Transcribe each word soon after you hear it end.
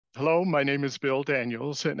Hello, my name is Bill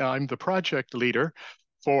Daniels, and I'm the project leader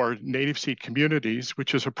for Native Seed Communities,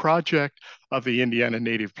 which is a project of the Indiana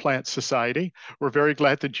Native Plant Society. We're very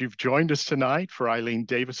glad that you've joined us tonight for Eileen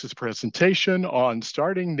Davis's presentation on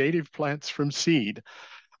starting native plants from seed.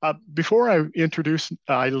 Before I introduce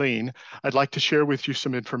Eileen, I'd like to share with you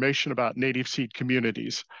some information about Native Seed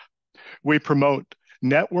Communities. We promote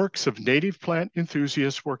networks of native plant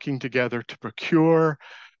enthusiasts working together to procure,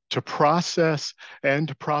 to process, and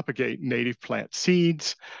to propagate native plant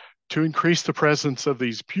seeds, to increase the presence of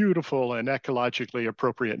these beautiful and ecologically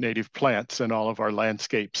appropriate native plants in all of our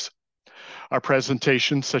landscapes. Our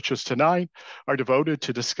presentations, such as tonight, are devoted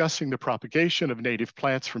to discussing the propagation of native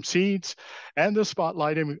plants from seeds and the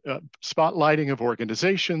spotlighting of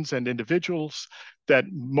organizations and individuals that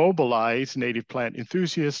mobilize native plant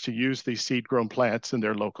enthusiasts to use these seed-grown plants in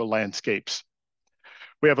their local landscapes.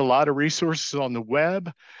 We have a lot of resources on the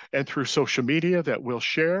web and through social media that we'll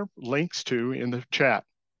share links to in the chat.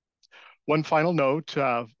 One final note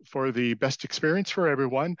for the best experience for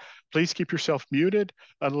everyone, please keep yourself muted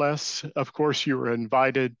unless, of course, you are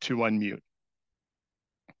invited to unmute.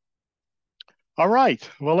 All right,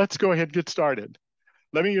 well, let's go ahead and get started.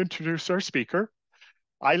 Let me introduce our speaker.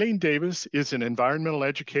 Eileen Davis is an environmental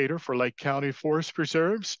educator for Lake County Forest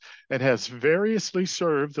Preserves and has variously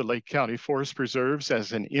served the Lake County Forest Preserves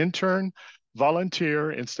as an intern,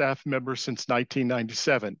 volunteer, and staff member since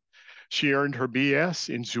 1997. She earned her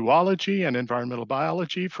BS in zoology and environmental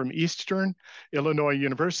biology from Eastern Illinois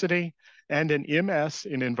University and an MS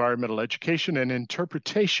in environmental education and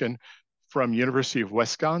interpretation from University of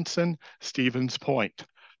Wisconsin, Stevens Point.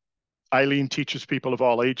 Eileen teaches people of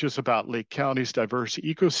all ages about Lake County's diverse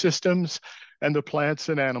ecosystems and the plants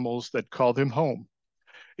and animals that call them home.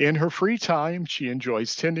 In her free time, she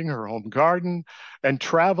enjoys tending her home garden and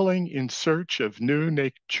traveling in search of new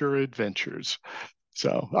nature adventures.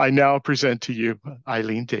 So I now present to you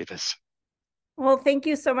Eileen Davis. Well, thank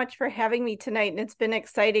you so much for having me tonight. And it's been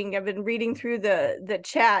exciting. I've been reading through the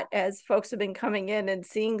chat as folks have been coming in and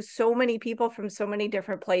seeing so many people from so many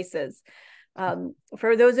different places.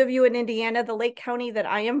 For those of you in Indiana, the Lake County that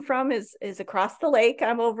I am from is across the lake.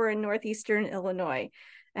 I'm over in northeastern Illinois,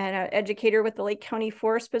 and an educator with the Lake County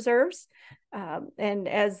Forest Preserves. And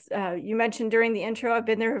as you mentioned during the intro, I've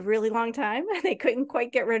been there a really long time. They couldn't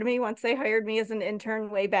quite get rid of me once they hired me as an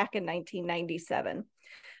intern way back in 1997.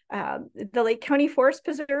 The Lake County Forest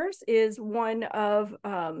Preserves is one of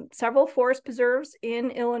several forest preserves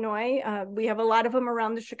in Illinois. We have a lot of them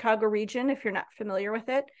around the Chicago region, if you're not familiar with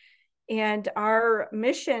it. And our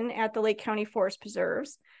mission at the Lake County Forest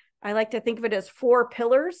Preserves, I like to think of it as 4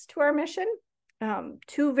 pillars to our mission.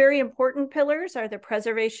 2 very important pillars are the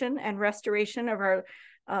preservation and restoration of our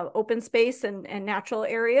open space and natural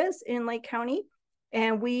areas in Lake County.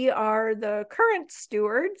 And we are the current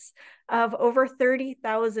stewards of over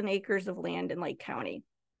 30,000 acres of land in Lake County,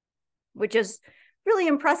 which is really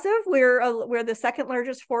impressive. We're the second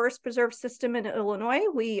largest forest preserve system in Illinois.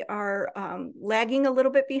 We are lagging a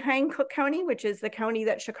little bit behind Cook County, which is the county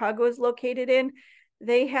that Chicago is located in.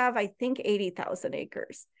 They have, I think, 80,000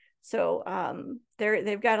 acres. So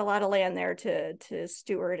they've got a lot of land there to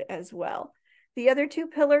steward as well. The other 2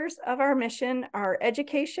 pillars of our mission are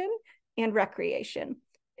education and recreation.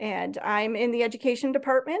 And I'm in the education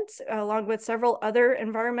department along with several other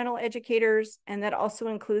environmental educators. And that also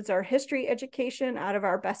includes our history education out of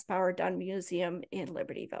our Best Power Done Museum in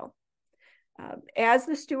Libertyville. As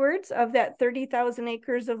the stewards of that 30,000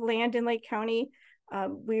 acres of land in Lake County,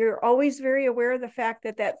 we're always very aware of the fact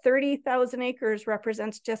that 30,000 acres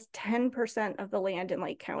represents just 10% of the land in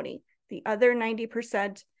Lake County. The other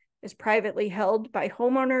 90% is privately held by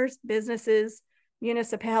homeowners, businesses,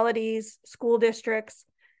 municipalities, school districts.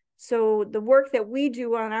 So the work that we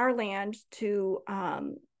do on our land to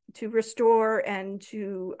restore and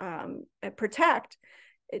to protect,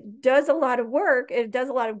 it does a lot of work, it does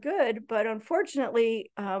a lot of good, but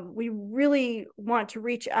unfortunately, we really want to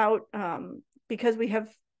reach out because we have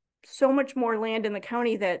so much more land in the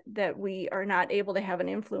county that we are not able to have an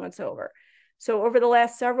influence over. So over the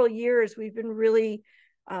last several years, we've been really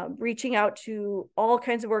reaching out to all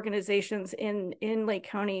kinds of organizations in Lake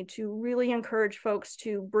County to really encourage folks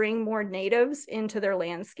to bring more natives into their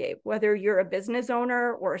landscape, whether you're a business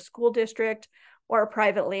owner or a school district or a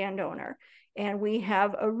private landowner. And we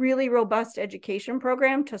have a really robust education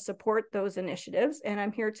program to support those initiatives. And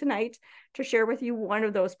I'm here tonight to share with you one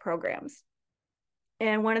of those programs.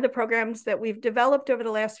 And one of the programs that we've developed over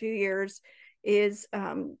the last few years is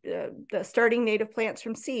the starting native plants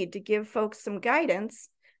from seed, to give folks some guidance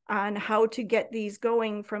on how to get these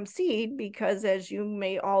going from seed, because as you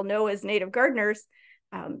may all know as native gardeners,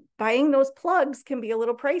 buying those plugs can be a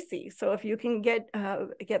little pricey. So if you can get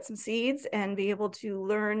some seeds and be able to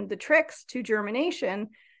learn the tricks to germination,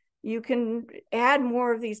 you can add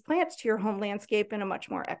more of these plants to your home landscape in a much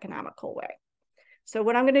more economical way. So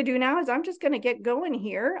what I'm going to do now is I'm just going to get going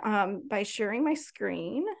here by sharing my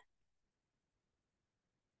screen.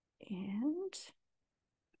 And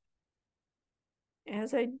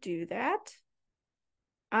as I do that,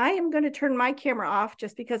 I am going to turn my camera off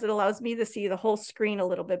just because it allows me to see the whole screen a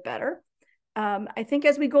little bit better. I think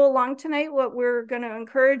as we go along tonight, what we're going to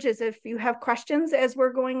encourage is if you have questions as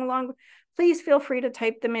we're going along, please feel free to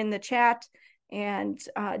type them in the chat. And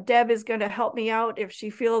Deb is going to help me out if she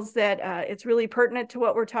feels that it's really pertinent to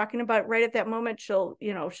what we're talking about right at that moment. She'll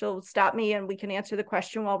stop me and we can answer the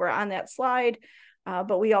question while we're on that slide.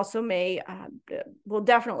 But we also we'll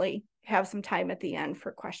definitely have some time at the end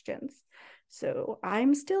for questions. So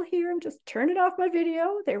I'm still here. I'm just turning off my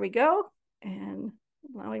video. There we go. And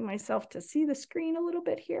allowing myself to see the screen a little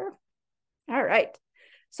bit here. All right.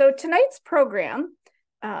 So tonight's program,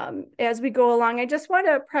 as we go along, I just want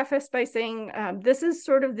to preface by saying this is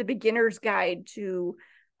sort of the beginner's guide to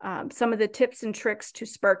some of the tips and tricks to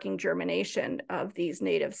sparking germination of these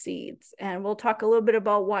native seeds. And we'll talk a little bit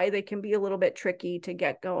about why they can be a little bit tricky to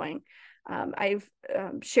get going. I've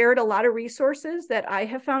shared a lot of resources that I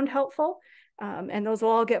have found helpful. And those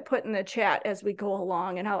will all get put in the chat as we go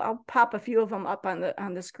along, and I'll pop a few of them up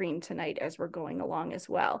on the screen tonight as we're going along as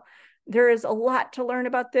well. There is a lot to learn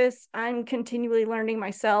about this. I'm continually learning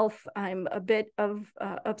myself. I'm a bit of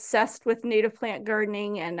obsessed with native plant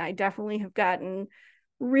gardening, and I definitely have gotten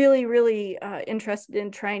really, really interested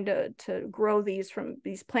in trying to grow these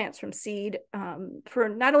plants from seed for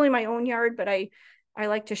not only my own yard, but I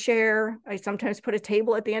like to share. I sometimes put a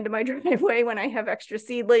table at the end of my driveway when I have extra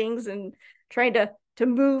seedlings and trying to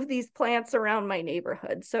move these plants around my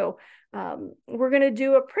neighborhood. So we're going to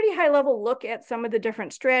do a pretty high level look at some of the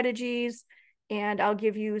different strategies, and I'll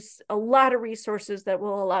give you a lot of resources that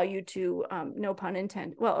will allow you to, no pun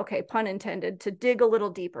intended, well, okay, pun intended, to dig a little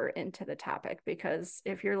deeper into the topic, because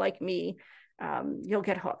if you're like me, you'll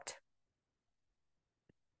get hooked.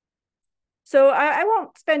 So I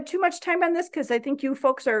won't spend too much time on this because I think you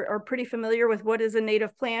folks are pretty familiar with what is a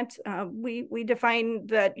native plant. We define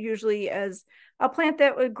that usually as a plant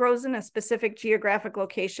that grows in a specific geographic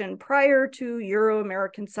location prior to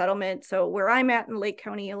Euro-American settlement. So where I'm at in Lake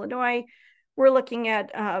County, Illinois, we're looking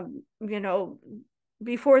at,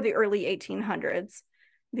 before the early 1800s.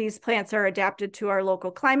 These plants are adapted to our local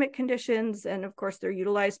climate conditions, and of course they're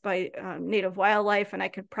utilized by native wildlife, and I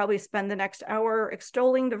could probably spend the next hour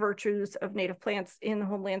extolling the virtues of native plants in the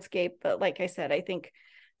home landscape, but like I said, I think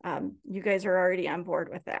you guys are already on board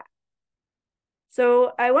with that.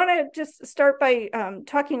 So I want to just start by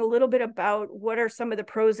talking a little bit about what are some of the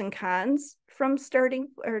pros and cons from starting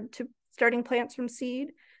plants from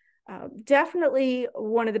seed. Definitely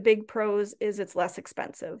one of the big pros is it's less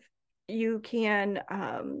expensive. You can,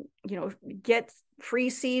 get free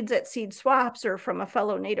seeds at seed swaps or from a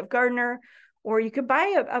fellow native gardener, or you could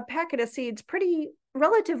buy a packet of seeds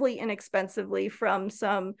relatively inexpensively from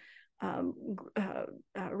some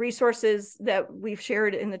resources that we've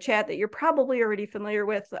shared in the chat that you're probably already familiar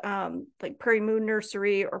with, like Prairie Moon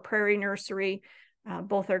Nursery or Prairie Nursery.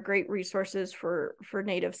 Both are great resources for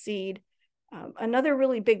native seed. Another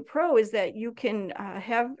really big pro is that you can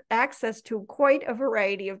have access to quite a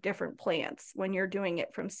variety of different plants when you're doing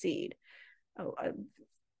it from seed.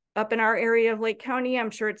 Up in our area of Lake County,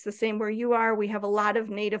 I'm sure it's the same where you are, we have a lot of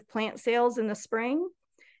native plant sales in the spring.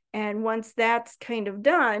 And once that's kind of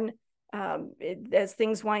done, as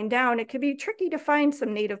things wind down, it can be tricky to find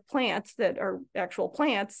some native plants that are actual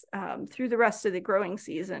plants through the rest of the growing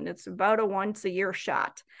season. It's about a once a year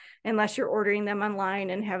shot, unless you're ordering them online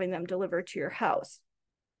and having them delivered to your house.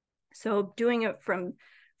 So doing it from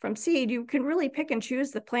seed, you can really pick and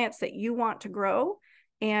choose the plants that you want to grow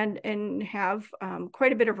and have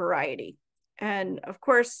quite a bit of variety. And of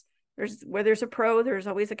course, where there's a pro, there's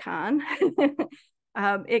always a con.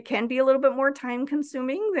 It can be a little bit more time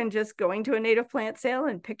consuming than just going to a native plant sale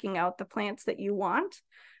and picking out the plants that you want.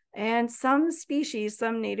 And some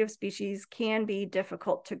native species can be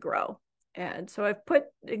difficult to grow. And so I've put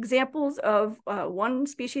examples of one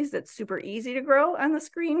species that's super easy to grow on the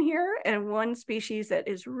screen here, and one species that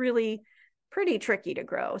is really pretty tricky to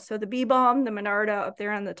grow. So the bee balm, the Monarda up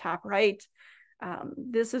there on the top right,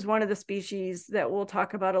 this is one of the species that we'll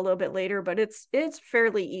talk about a little bit later, but it's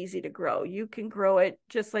fairly easy to grow. You can grow it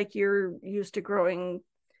just like you're used to growing,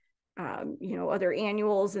 other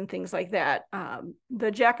annuals and things like that.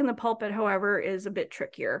 The Jack in the Pulpit, however, is a bit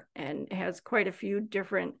trickier and has quite a few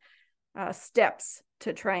different steps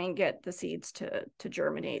to try and get the seeds to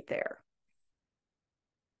germinate there.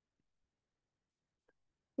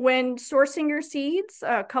 When sourcing your seeds,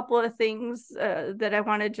 a couple of things that I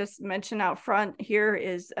want to just mention out front here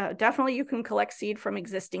is definitely you can collect seed from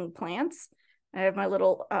existing plants. I have my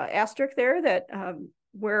little asterisk there that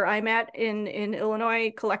where I'm at in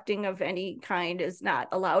Illinois, collecting of any kind is not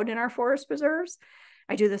allowed in our forest preserves.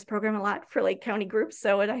 I do this program a lot for Lake County groups,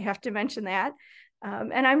 so I have to mention that.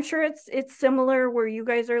 And I'm sure it's similar where you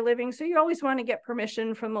guys are living. So you always want to get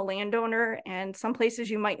permission from the landowner, and some places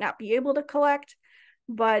you might not be able to collect.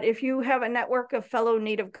 But if you have a network of fellow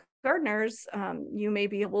native gardeners, you may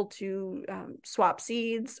be able to swap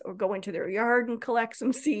seeds or go into their yard and collect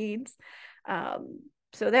some seeds.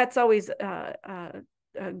 So that's always a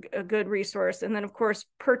good resource. And then, of course,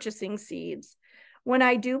 purchasing seeds. When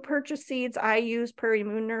I do purchase seeds, I use Prairie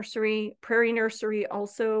Moon Nursery. Prairie Nursery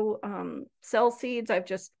also sells seeds. I've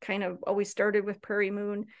just kind of always started with Prairie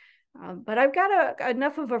Moon. But I've got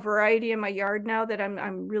enough of a variety in my yard now that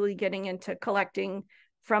I'm really getting into collecting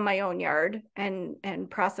from my own yard and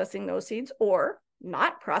processing those seeds, or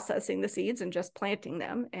not processing the seeds and just planting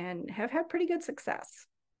them, and have had pretty good success.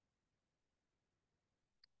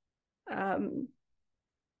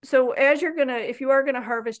 So as if you are gonna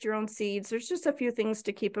harvest your own seeds, there's just a few things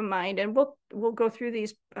to keep in mind, and we'll go through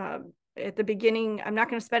these at the beginning. I'm not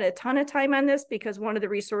going to spend a ton of time on this because one of the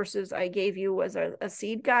resources I gave you was a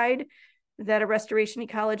seed guide that a restoration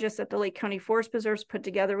ecologist at the Lake County Forest Preserves put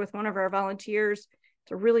together with one of our volunteers.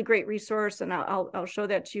 It's a really great resource, and I'll show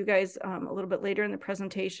that to you guys a little bit later in the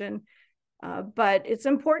presentation. But it's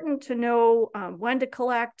important to know when to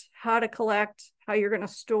collect, how you're going to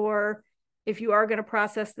store, if you are going to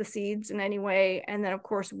process the seeds in any way, and then, of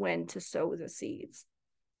course, when to sow the seeds.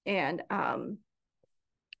 And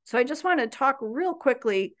so I just want to talk real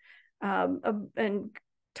quickly and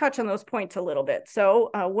touch on those points a little bit. So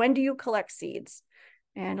when do you collect seeds?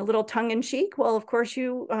 And a little tongue-in-cheek, well, of course,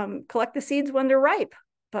 you collect the seeds when they're ripe,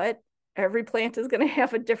 but every plant is going to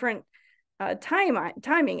have a different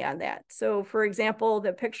timing on that. So, for example,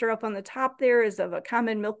 the picture up on the top there is of a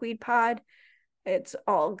common milkweed pod. It's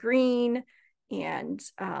all green, and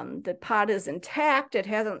the pod is intact. It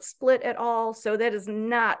hasn't split at all. So that is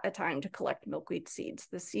not a time to collect milkweed seeds.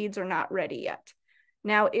 The seeds are not ready yet.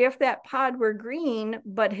 Now, if that pod were green,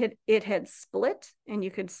 but it had split and you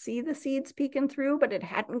could see the seeds peeking through, but it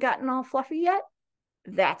hadn't gotten all fluffy yet,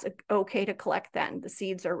 that's okay to collect then. The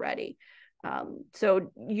seeds are ready. So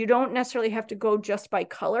you don't necessarily have to go just by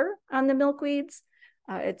color on the milkweeds.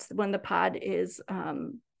 It's when the pod is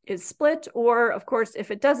split, or of course, if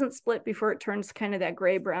it doesn't split before it turns kind of that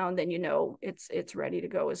gray brown, then you know it's ready to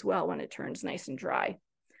go as well when it turns nice and dry.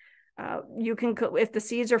 You can, if the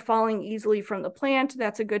seeds are falling easily from the plant,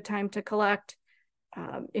 that's a good time to collect.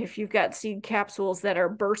 If you've got seed capsules that are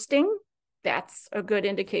bursting, that's a good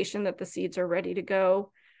indication that the seeds are ready to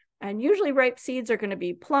go. And usually ripe seeds are going to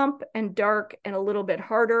be plump and dark and a little bit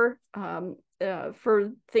harder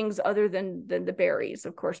for things other than the berries.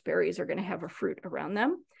 Of course, berries are going to have a fruit around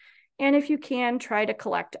them. And if you can, try to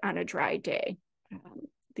collect on a dry day.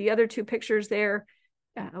 The other two pictures there,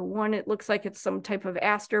 one, it looks like it's some type of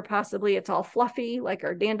aster, possibly. It's all fluffy, like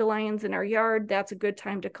our dandelions in our yard. That's a good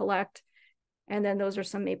time to collect. And then those are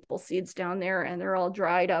some maple seeds down there, and they're all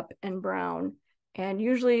dried up and brown. And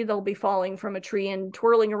usually they'll be falling from a tree and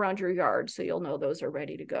twirling around your yard, so you'll know those are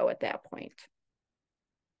ready to go at that point.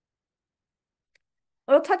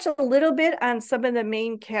 I'll touch a little bit on some of the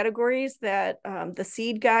main categories that the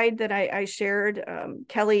seed guide that I shared,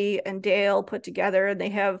 Kelly and Dale put together, and they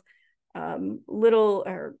have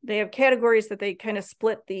they have categories that they kind of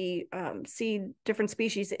split the different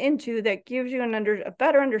species into, that gives you a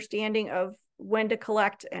better understanding of when to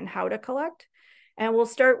collect and how to collect. And we'll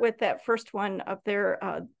start with that first one up there,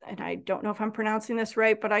 and I don't know if I'm pronouncing this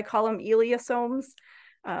right, but I call them eliosomes.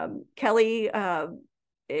 Kelly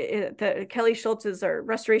Schultz is our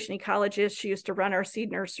restoration ecologist. She used to run our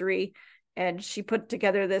seed nursery, and she put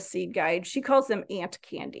together this seed guide. She calls them ant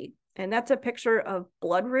candy. And that's a picture of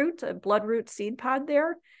bloodroot, a bloodroot seed pod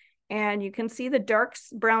there. And you can see the dark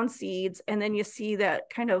brown seeds, and then you see that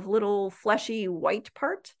kind of little fleshy white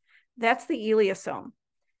part. That's the eliosome.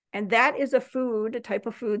 And that is a type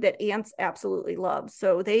of food that ants absolutely love.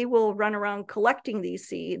 So they will run around collecting these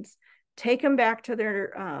seeds, take them back to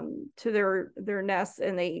their nests,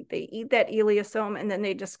 and they eat that eliosome, and then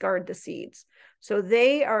they discard the seeds. So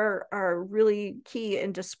they are really key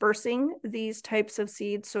in dispersing these types of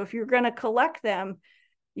seeds. So if you're going to collect them,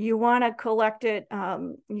 you want to collect it.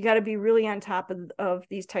 You got to be really on top of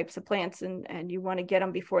these types of plants, and you want to get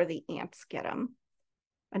them before the ants get them.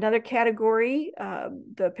 Another category,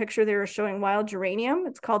 the picture there is showing wild geranium.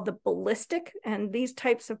 It's called the ballistic, and these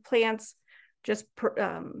types of plants just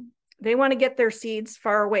they want to get their seeds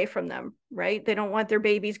far away from them, right? They don't want their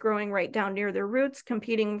babies growing right down near their roots,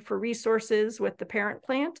 competing for resources with the parent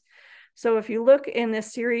plant. So if you look in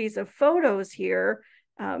this series of photos here,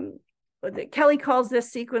 Kelly calls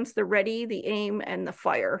this sequence the ready, the aim, and the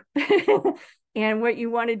fire. And what you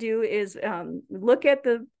want to do is look at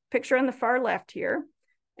the picture on the far left here.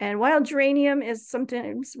 And wild geranium is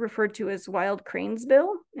sometimes referred to as wild cranesbill,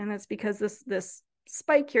 and that's because this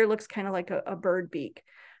spike here looks kind of like a bird beak.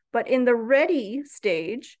 But in the ready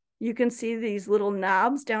stage, you can see these little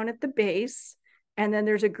knobs down at the base, and then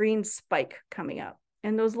there's a green spike coming up.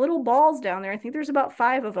 And those little balls down there, I think there's about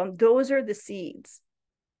 5 of them, those are the seeds.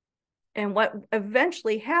 And what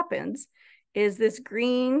eventually happens is this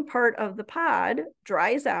green part of the pod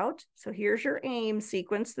dries out. So here's your aim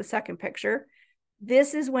sequence, the second picture.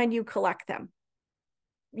 This is when you collect them.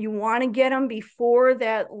 You want to get them before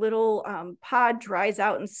that little pod dries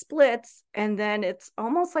out and splits, and then it's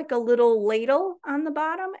almost like a little ladle on the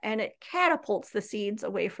bottom, and it catapults the seeds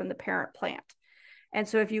away from the parent plant. And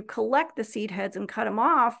so if you collect the seed heads and cut them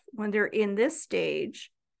off when they're in this stage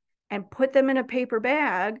and put them in a paper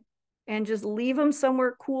bag and just leave them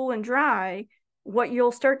somewhere cool and dry, what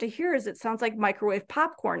you'll start to hear is it sounds like microwave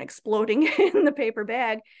popcorn exploding in the paper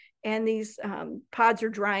bag. And these pods are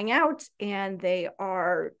drying out, and they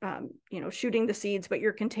are, shooting the seeds, but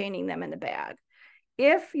you're containing them in the bag.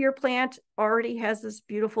 If your plant already has this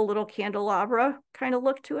beautiful little candelabra kind of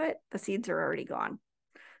look to it, the seeds are already gone.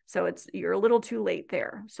 So you're a little too late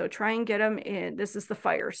there. So try and get them in. This is the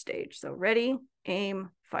fire stage. So ready,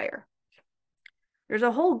 aim, fire. There's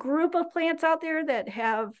a whole group of plants out there that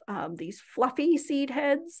have these fluffy seed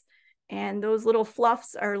heads. And those little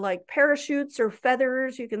fluffs are like parachutes or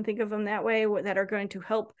feathers, you can think of them that way, that are going to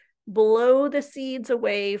help blow the seeds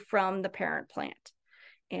away from the parent plant.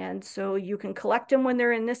 And so you can collect them when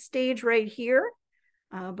they're in this stage right here.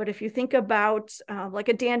 But if you think about like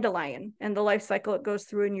a dandelion and the life cycle it goes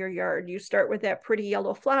through in your yard, you start with that pretty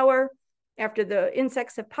yellow flower. After the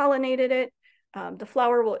insects have pollinated it, the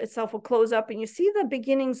flower itself will close up, and you see the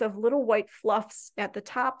beginnings of little white fluffs at the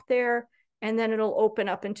top there. And then it'll open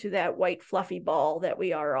up into that white fluffy ball that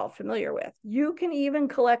we are all familiar with. You can even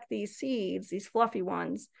collect these seeds, these fluffy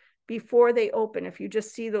ones, before they open. If you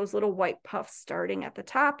just see those little white puffs starting at the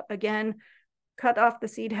top, again, cut off the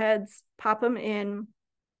seed heads, pop them in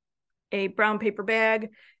a brown paper bag,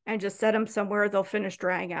 and just set them somewhere. They'll finish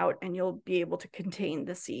drying out, and you'll be able to contain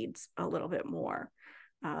the seeds a little bit more.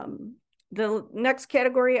 The next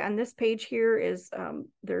category on this page here is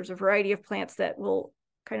there's a variety of plants that will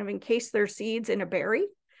kind of encase their seeds in a berry.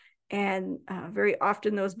 And very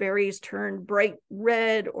often those berries turn bright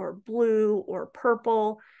red or blue or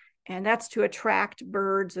purple. And that's to attract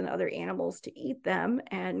birds and other animals to eat them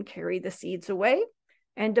and carry the seeds away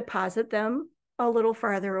and deposit them a little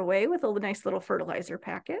farther away with a nice little fertilizer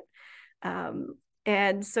packet.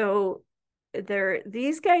 And so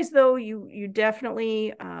these guys, though, you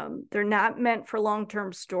definitely, they're not meant for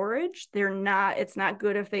long-term storage. It's not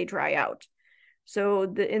good if they dry out. So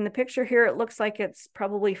in the picture here, it looks like it's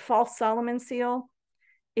probably false Solomon seal.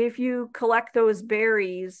 If you collect those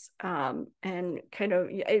berries and kind of,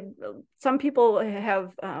 some people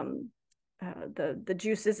have the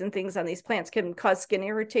juices and things on these plants can cause skin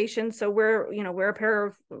irritation. So wear a pair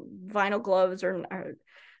of vinyl gloves or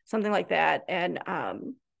something like that, and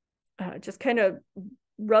just kind of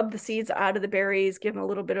rub the seeds out of the berries, give them a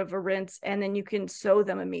little bit of a rinse, and then you can sow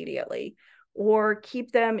them immediately. Or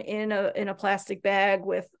keep them in a plastic bag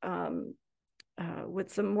with some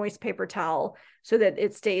moist paper towel so that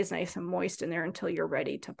it stays nice and moist in there until you're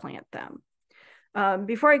ready to plant them.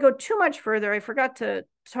 Before I go too much further, I forgot to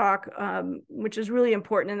talk, which is really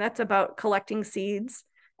important, and that's about collecting seeds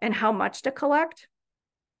and how much to collect.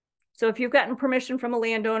 So if you've gotten permission from a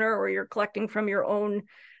landowner or you're collecting from your own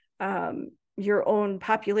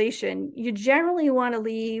population, you generally want to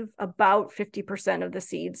leave about 50% of the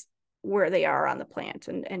seeds where they are on the plant,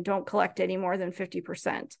 and don't collect any more than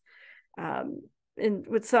 50%. And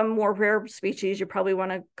with some more rare species, you probably want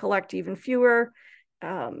to collect even fewer,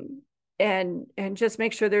 and just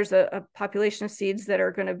make sure there's a population of seeds that are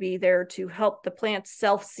going to be there to help the plant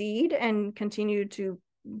self-seed and continue to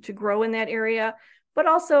grow in that area. But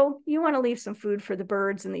also you want to leave some food for the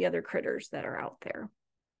birds and the other critters that are out there.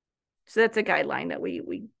 So that's a guideline that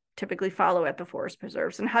we typically follow at the forest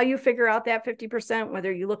preserves. And how you figure out that 50%,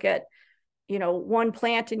 whether you look at, one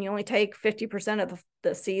plant and you only take 50% of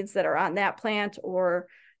the seeds that are on that plant, or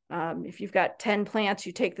if you've got 10 plants,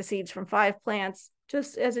 you take the seeds from 5 plants,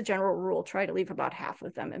 just as a general rule, try to leave about half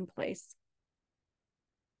of them in place.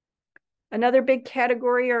 Another big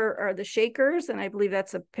category are the shakers, and I believe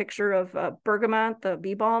that's a picture of bergamot, the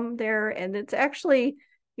bee balm there, and it's actually,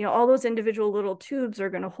 you know, all those individual little tubes are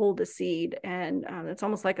going to hold a seed, and it's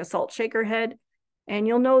almost like a salt shaker head, and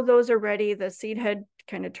you'll know those are ready. The seed head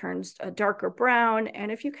kind of turns a darker brown, and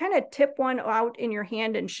if you kind of tip one out in your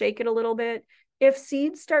hand and shake it a little bit, if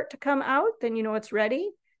seeds start to come out, then you know it's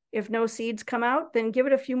ready. If no seeds come out, then give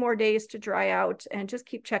it a few more days to dry out and just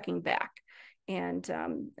keep checking back. And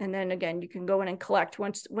then again, you can go in and collect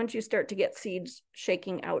once you start to get seeds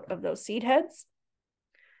shaking out of those seed heads.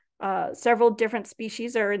 Several different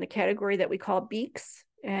species are in the category that we call beaks,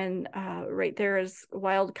 and right there is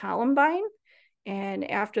wild columbine. And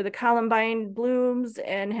after the columbine blooms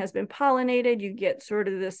and has been pollinated, you get sort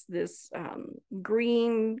of this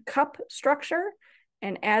green cup structure.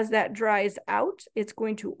 And as that dries out, it's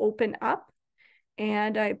going to open up.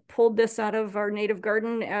 And I pulled this out of our native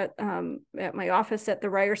garden at my office at the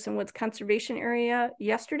Ryerson Woods Conservation Area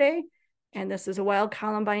yesterday. And this is a wild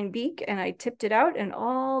columbine beak, and I tipped it out, and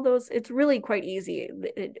all those, it's really quite easy.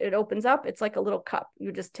 It opens up, it's like a little cup.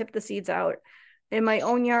 You just tip the seeds out. In my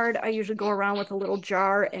own yard, I usually go around with a little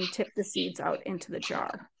jar and tip the seeds out into the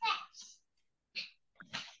jar.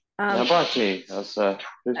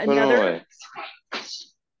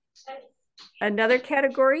 Another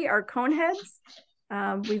category are cone heads.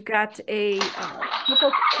 We've got a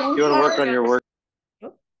purple cone. You want to work on your work?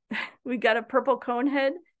 We got a purple cone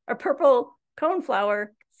head, a purple coneflower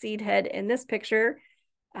seed head in this picture.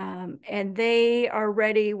 And they are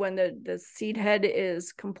ready when the seed head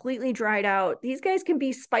is completely dried out. These guys can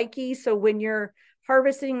be spiky, so when you're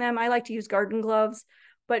harvesting them, I like to use garden gloves,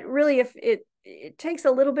 but really if it takes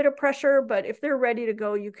a little bit of pressure, but if they're ready to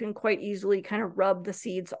go, you can quite easily kind of rub the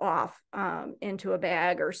seeds off into a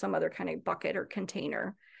bag or some other kind of bucket or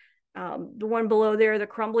container. The one below there, the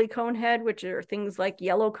crumbly cone head, which are things like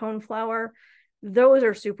yellow coneflower, those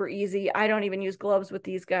are super easy. I don't even use gloves with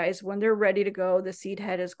these guys. When they're ready to go, the seed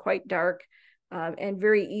head is quite dark, and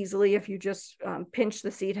very easily, if you just pinch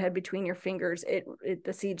the seed head between your fingers,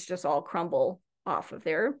 the seeds just all crumble off of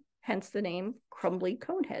there, hence the name crumbly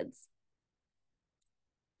cone heads.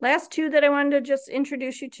 Last two that I wanted to just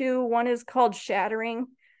introduce you to, one is called shattering.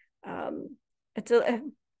 It's a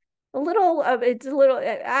little,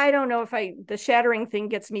 I don't know if the shattering thing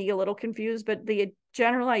gets me a little confused, but the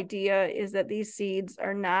general idea is that these seeds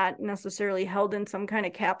are not necessarily held in some kind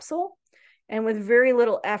of capsule. And with very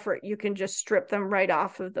little effort, you can just strip them right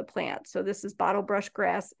off of the plant. So this is bottlebrush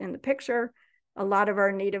grass in the picture. A lot of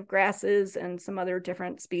our native grasses and some other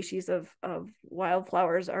different species of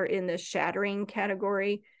wildflowers are in this shattering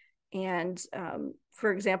category. And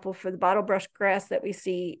for example, for the bottlebrush grass that we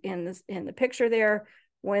see in the picture there,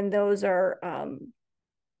 when those are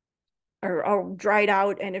all dried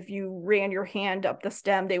out, and if you ran your hand up the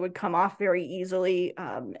stem, they would come off very easily,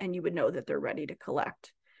 and you would know that they're ready to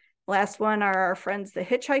collect. Last one are our friends, the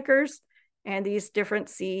hitchhikers, and these different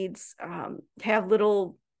seeds have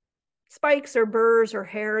little spikes or burrs or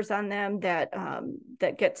hairs on them that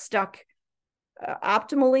get stuck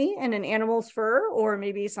optimally in an animal's fur, or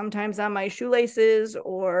maybe sometimes on my shoelaces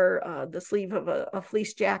or the sleeve of a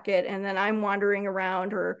fleece jacket. And then I'm wandering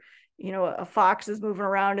around, or, you know, a fox is moving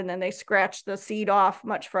around, and then they scratch the seed off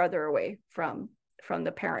much farther away from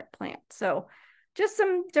the parent plant. So just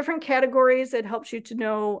some different categories that helps you to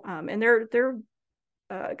know, and they're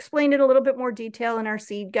explained in a little bit more detail in our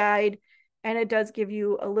seed guide. And it does give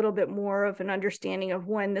you a little bit more of an understanding of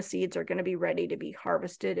when the seeds are going to be ready to be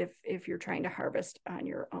harvested if you're trying to harvest on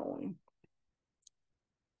your own.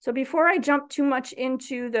 So before I jump too much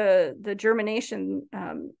into the germination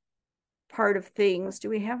part of things, do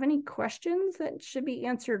we have any questions that should be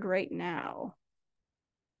answered right now?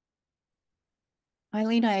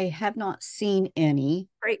 Eileen, I have not seen any.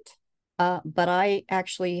 Great. But I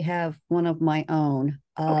actually have one of my own.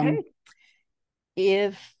 Okay.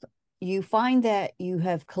 If you find that you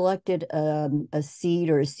have collected a seed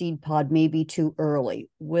or a seed pod maybe too early,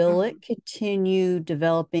 will it continue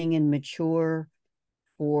developing and mature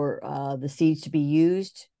for the seeds to be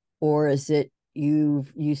used? Or is it you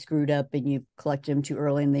screwed up and you collected them too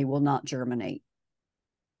early and they will not germinate?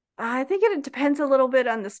 I think it depends a little bit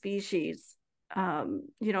on the species. You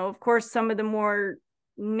know, of course, some of the more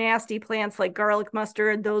nasty plants like garlic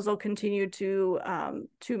mustard, those will continue to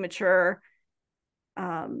mature.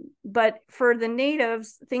 But for the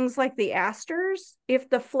natives, things like the asters, if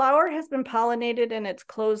the flower has been pollinated and it's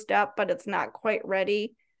closed up, but it's not quite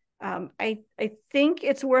ready, I think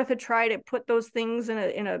it's worth a try to put those things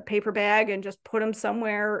in a paper bag and just put them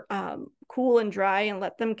somewhere cool and dry and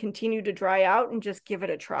let them continue to dry out and just give it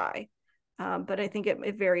a try. But I think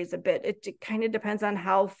it varies a bit. It kind of depends on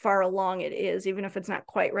how far along it is, even if it's not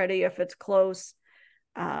quite ready, if it's close,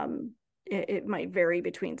 it might vary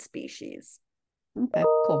between species. Okay,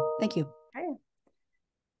 cool. Thank you. Okay.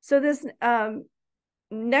 So this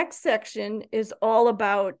next section is all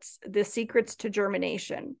about the secrets to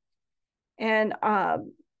germination. And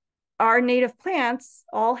our native plants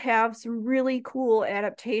all have some really cool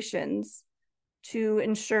adaptations to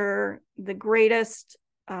ensure the greatest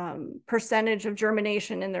percentage of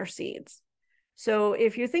germination in their seeds. So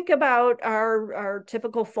if you think about our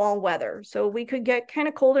typical fall weather, so we could get kind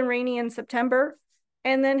of cold and rainy in September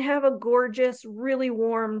and then have a gorgeous, really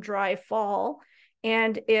warm, dry fall.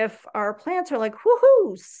 And if our plants are like,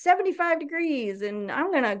 woohoo, 75 degrees, and I'm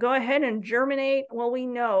going to go ahead and germinate, well, we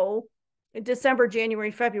know December,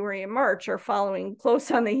 January, February, and March are following close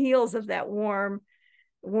on the heels of that warm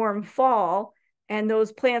fall. And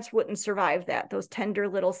those plants wouldn't survive that. Those tender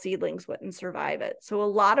little seedlings wouldn't survive it. So a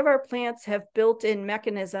lot of our plants have built-in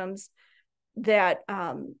mechanisms that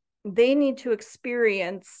they need to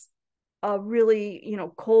experience a really,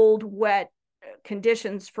 cold, wet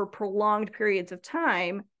conditions for prolonged periods of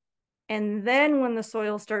time. And then when the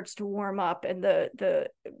soil starts to warm up and the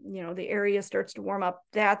area starts to warm up,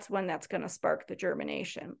 that's when that's going to spark the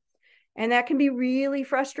germination. And that can be really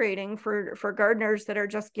frustrating for gardeners that are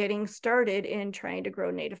just getting started in trying to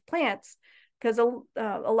grow native plants, because a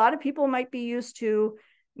lot of people might be used to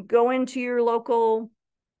go into your local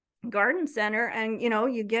garden center and,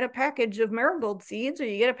 you get a package of marigold seeds, or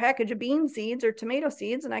you get a package of bean seeds or tomato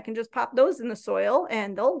seeds, and I can just pop those in the soil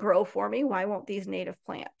and they'll grow for me. Why won't these native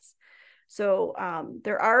plants? So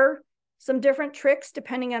there are some different tricks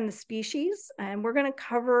depending on the species, and we're going to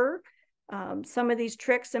cover some of these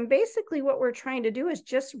tricks. And basically what we're trying to do is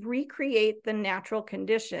just recreate the natural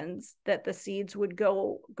conditions that the seeds would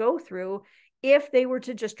go through if they were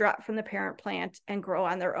to just drop from the parent plant and grow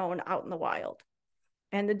on their own out in the wild.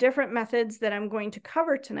 And the different methods that I'm going to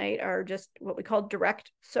cover tonight are just what we call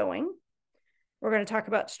direct sowing. We're going to talk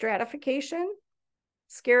about stratification,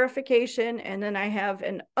 scarification, and then I have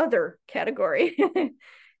an other category.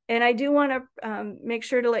 And I do want to make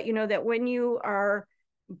sure to let you know that when you are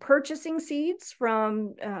purchasing seeds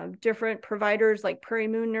from different providers like Prairie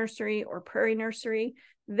Moon Nursery or Prairie Nursery,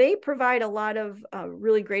 they provide a lot of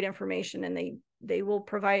really great information, and they will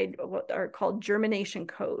provide what are called germination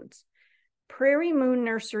codes. Prairie Moon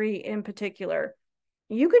Nursery in particular,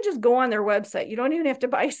 you could just go on their website. You don't even have to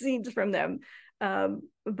buy seeds from them.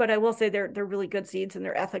 But I will say they're really good seeds, and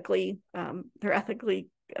they're ethically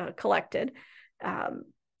collected.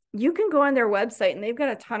 You can go on their website, and they've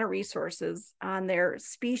got a ton of resources on their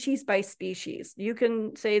species by species. You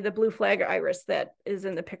can say the blue flag iris that is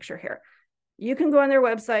in the picture here. You can go on their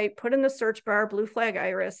website, put in the search bar, blue flag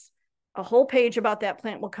iris, a whole page about that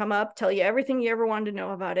plant will come up, tell you everything you ever wanted to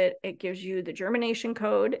know about it. It gives you the germination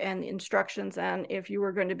code and the instructions on if you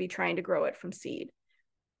were going to be trying to grow it from seed.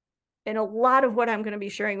 And a lot of what I'm going to be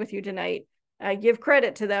sharing with you tonight, I give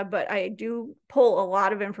credit to them, but I do pull a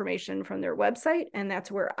lot of information from their website, and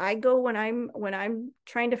that's where I go when I'm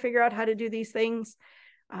trying to figure out how to do these things.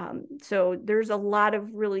 So there's a lot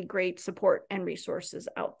of really great support and resources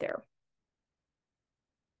out there.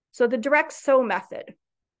 So the direct sow method.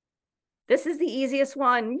 This is the easiest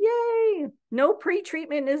one. Yay! No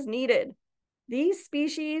pre-treatment is needed. These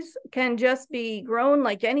species can just be grown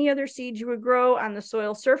like any other seed you would grow on the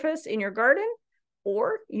soil surface in your garden,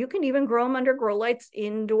 or you can even grow them under grow lights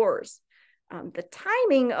indoors. The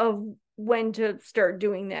timing of when to start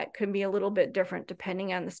doing that can be a little bit different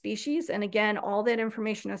depending on the species. And again, all that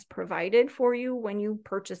information is provided for you when you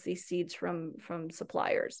purchase these seeds from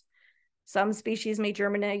suppliers. Some species may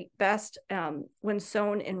germinate best when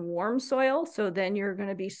sown in warm soil. So then you're going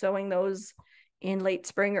to be sowing those in late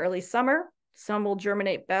spring, early summer. Some will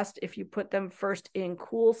germinate best if you put them first in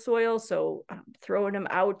cool soil. So throwing them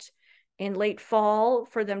out in late fall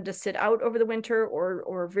for them to sit out over the winter,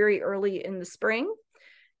 or very early in the spring.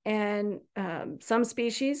 And some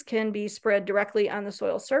species can be spread directly on the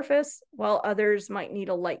soil surface, while others might need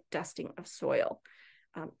a light dusting of soil.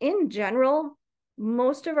 In general,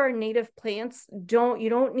 most of our native plants you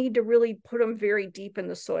don't need to really put them very deep in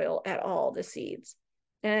the soil at all, the seeds.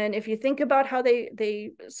 And if you think about how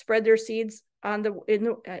they spread their seeds I'm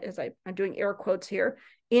doing air quotes here,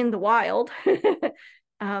 in the wild,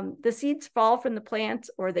 the seeds fall from the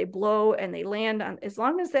plant, or they blow and they land on, as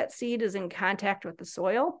long as that seed is in contact with the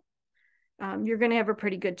soil, you're going to have a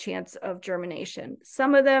pretty good chance of germination.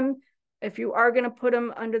 Some of them if you are going to put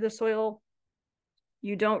them under the soil,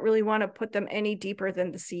 you don't really want to put them any deeper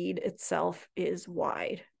than the seed itself is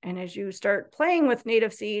wide. And as you start playing with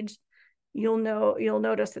native seeds, you'll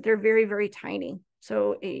notice that they're very, very tiny.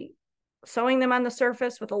 So sowing them on the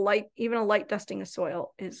surface with even a light dusting of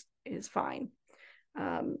soil is fine.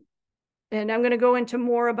 And I'm going to go into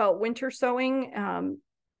more about winter sowing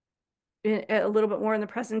a little bit more in the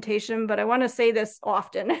presentation, but I want to say this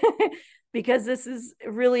often because this is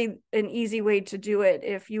really an easy way to do it.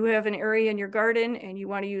 If you have an area in your garden and you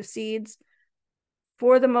want to use seeds,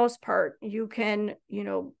 for the most part, you can,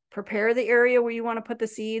 prepare the area where you want to put the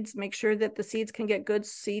seeds, make sure that the seeds can get good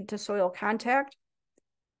seed to soil contact.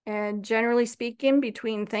 And generally speaking,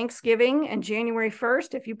 between Thanksgiving and January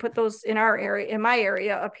 1st, if you put those in my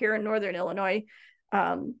area up here in Northern Illinois,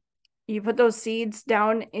 you put those seeds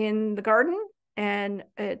down in the garden, and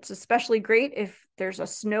it's especially great if there's a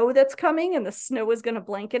snow that's coming and the snow is going to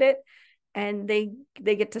blanket it, and they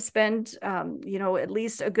get to spend at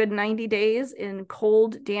least a good 90 days in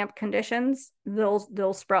cold, damp conditions.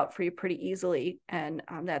 They'll sprout for you pretty easily, and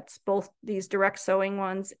that's both these direct sowing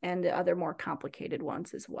ones and the other more complicated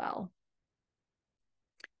ones as well.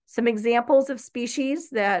 Some examples of species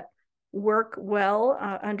that work well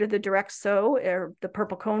under the direct sow are the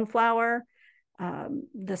purple coneflower,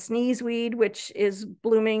 the sneezeweed, which is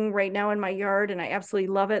blooming right now in my yard, and I absolutely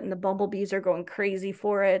love it, and the bumblebees are going crazy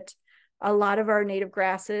for it. A lot of our native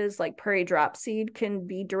grasses like prairie dropseed can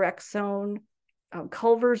be direct sown.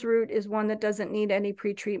 Culver's root is one that doesn't need any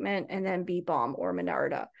pretreatment, and then bee balm or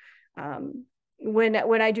monarda.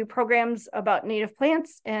 When I do programs about native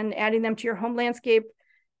plants and adding them to your home landscape,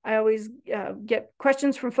 I always get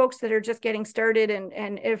questions from folks that are just getting started,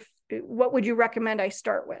 and what would you recommend I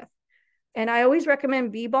start with? And I always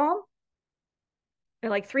recommend bee balm,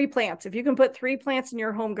 and like 3 plants. If you can put 3 plants in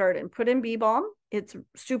your home garden, put in bee balm. It's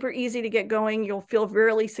super easy to get going. You'll feel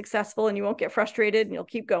really successful and you won't get frustrated, and you'll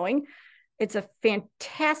keep going. It's a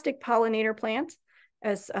fantastic pollinator plant.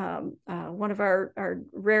 As one of our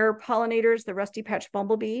rare pollinators, the rusty patch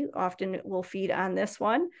bumblebee, often will feed on this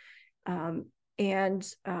one. And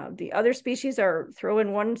the other species throw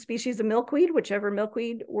in 1 species of milkweed, whichever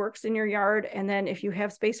milkweed works in your yard. And then if you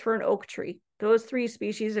have space for an oak tree, those 3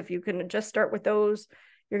 species, if you can just start with those,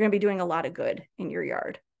 you're going to be doing a lot of good in your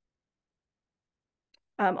yard.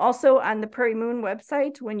 Also on the Prairie Moon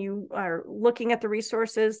website, when you are looking at the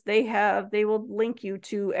resources, they will link you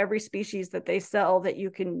to every species that they sell that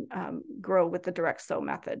you can grow with the direct sow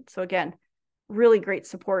method. So again, really great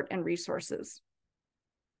support and resources.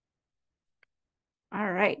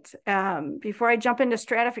 All right. Before I jump into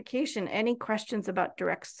stratification, any questions about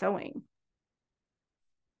direct sowing?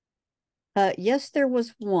 Yes, there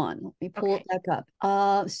was one. Let me pull it back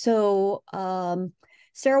up.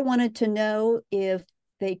 Sarah wanted to know if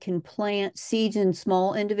they can plant seeds in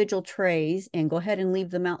small individual trays and go ahead and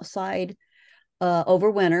leave them outside over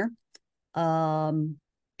winter. And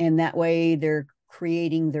that way they're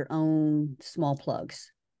creating their own small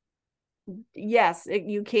plugs. Yes,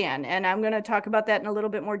 you can. And I'm going to talk about that in a little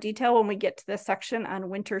bit more detail when we get to the section on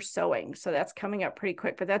winter sowing. So that's coming up pretty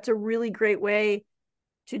quick, but that's a really great way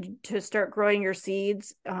to start growing your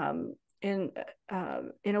seeds in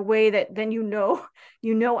a way that then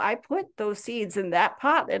I put those seeds in that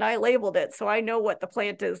pot and I labeled it, so I know what the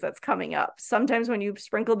plant is that's coming up. Sometimes when you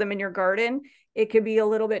sprinkle them in your garden, it could be a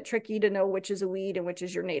little bit tricky to know which is a weed and which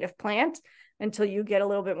is your native plant until you get a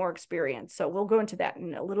little bit more experience. So we'll go into that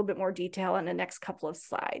in a little bit more detail in the next couple of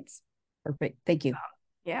slides. Perfect. Thank you.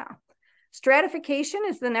 Yeah. Stratification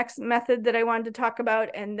is the next method that I wanted to talk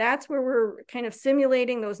about, and that's where we're kind of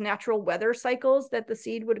simulating those natural weather cycles that the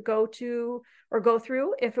seed would go through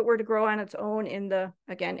if it were to grow on its own in the,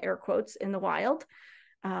 again, air quotes, in the wild.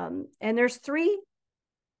 And there's 3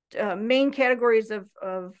 main categories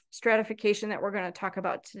of stratification that we're going to talk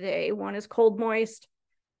about today. One is cold moist,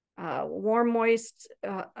 warm moist,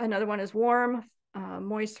 another one is warm,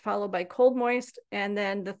 moist followed by cold moist, and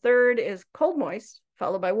then the third is cold moist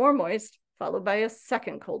followed by warm moist, followed by a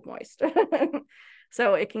second cold moist.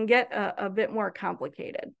 So it can get a bit more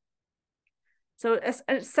complicated. So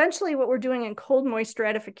essentially what we're doing in cold moist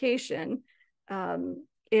stratification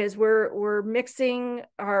is we're mixing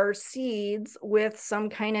our seeds with some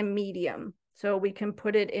kind of medium. So we can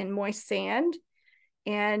put it in moist sand.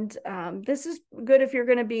 And this is good if you're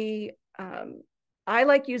going to be, I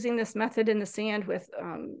like using this method in the sand with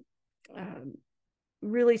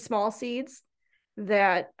really small seeds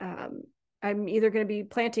that I'm either going to be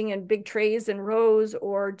planting in big trays and rows,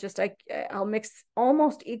 or just I'll mix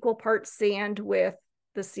almost equal parts sand with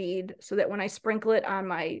the seed so that when I sprinkle it on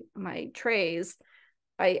my trays,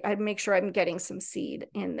 I make sure I'm getting some seed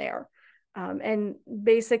in there. And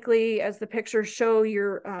basically, as the pictures show,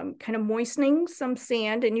 you're kind of moistening some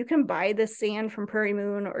sand, and you can buy this sand from Prairie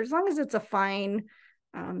Moon, or as long as it's a fine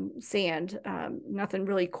sand, nothing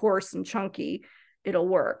really coarse and chunky, it'll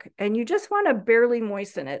work. And you just want to barely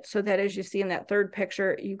moisten it so that, as you see in that third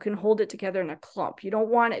picture, you can hold it together in a clump. You don't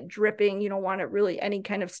want it dripping. You don't want it really any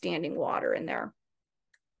kind of standing water in there.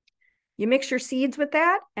 You mix your seeds with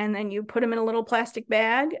that, and then you put them in a little plastic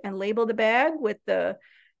bag and label the bag with the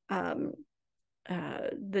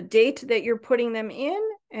date that you're putting them in.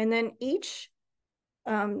 And then each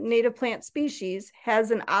native plant species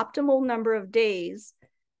has an optimal number of days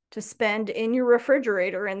to spend in your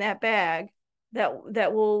refrigerator in that bag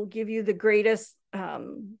that will give you the greatest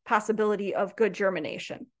possibility of good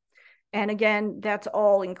germination. And again, that's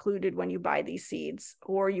all included when you buy these seeds,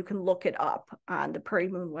 or you can look it up on the Prairie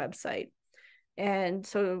Moon website. And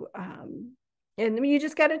so, and you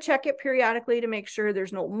just got to check it periodically to make sure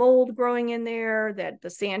there's no mold growing in there, that the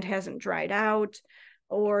sand hasn't dried out,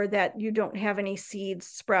 or that you don't have any seeds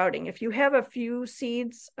sprouting. If you have a few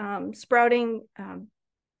seeds sprouting,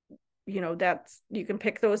 you know, you can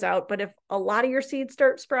pick those out. But if a lot of your seeds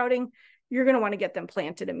start sprouting, you're going to want to get them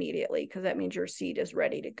planted immediately, because that means your seed is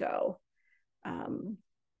ready to go.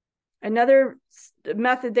 Another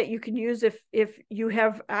method that you can use if you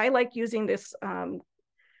have, I like using this,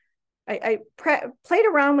 I played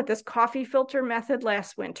around with this coffee filter method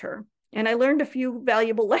last winter, and I learned a few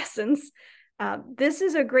valuable lessons. This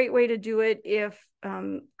is a great way to do it if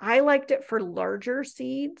I liked it for larger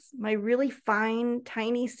seeds, my really fine,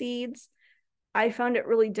 tiny seeds. I found it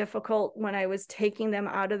really difficult when I was taking them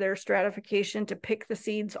out of their stratification to pick the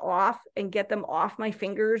seeds off and get them off my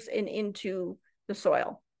fingers and into the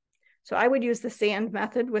soil. So I would use the sand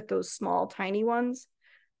method with those small, tiny ones.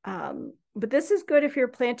 But this is good if you're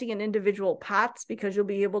planting in individual pots, because you'll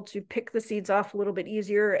be able to pick the seeds off a little bit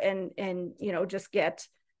easier and you know, just get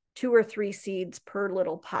 2 or 3 seeds per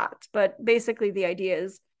little pot. But basically the idea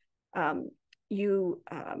is you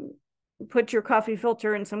put your coffee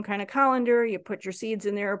filter in some kind of colander, you put your seeds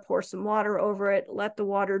in there, pour some water over it, let the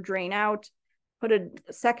water drain out, put a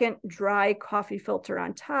second dry coffee filter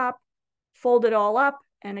on top, fold it all up,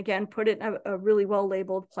 and again, put it in a really well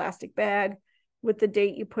labeled plastic bag with the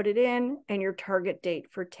date you put it in and your target date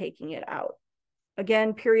for taking it out.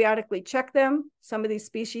 Again, periodically check them. Some of these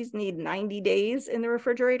species need 90 days in the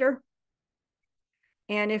refrigerator.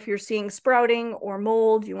 And if you're seeing sprouting or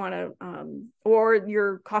mold, you want to, or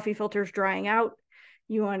your coffee filter is drying out,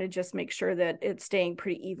 you want to just make sure that it's staying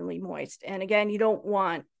pretty evenly moist. And again, you don't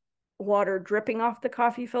want water dripping off the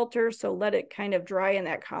coffee filter, so let it kind of dry in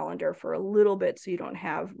that colander for a little bit so you don't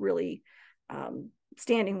have really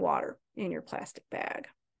standing water in your plastic bag.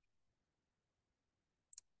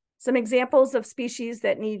 Some examples of species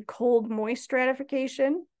that need cold, moist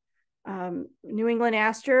stratification. New England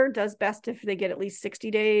aster does best if they get at least 60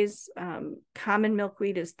 days. Common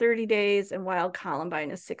milkweed is 30 days, and wild columbine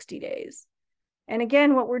is 60 days. And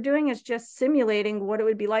again, what we're doing is just simulating what it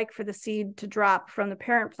would be like for the seed to drop from the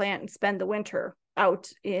parent plant and spend the winter out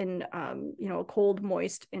in you know, a cold,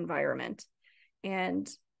 moist environment. And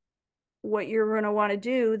what you're going to want to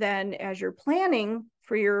do then, as you're planning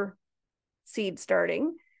for your seed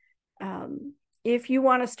starting, if you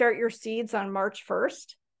want to start your seeds on March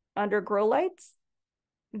 1st under grow lights,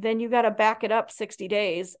 then you got to back it up 60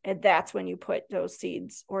 days. And that's when you put those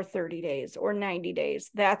seeds, or 30 days or 90 days.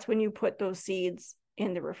 That's when you put those seeds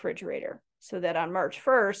in the refrigerator, so that on March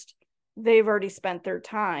 1st, they've already spent their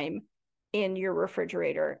time in your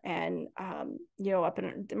refrigerator. And, you know, up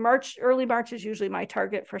in March, early March is usually my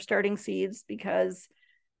target for starting seeds, because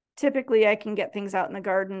typically I can get things out in the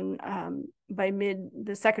garden by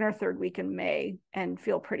the second or third week in May and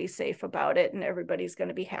feel pretty safe about it. And everybody's going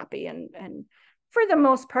to be happy. And for the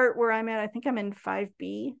most part, where I'm at, I think I'm in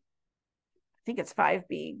 5B. I think it's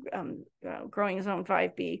 5B, growing zone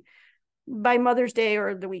 5B. By Mother's Day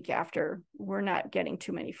or the week after, we're not getting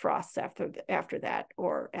too many frosts after that,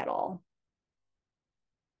 or at all.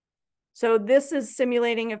 So this is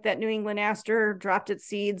simulating if that New England aster dropped its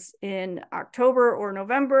seeds in October or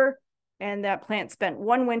November, and that plant spent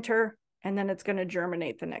one winter, and then it's going to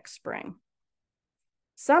germinate the next spring.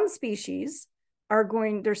 Some species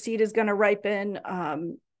their seed is going to ripen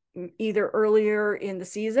either earlier in the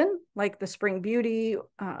season, like the spring beauty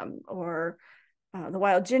or the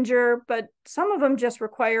wild ginger, but some of them just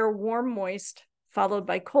require warm, moist, followed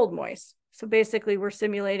by cold, moist. So basically we're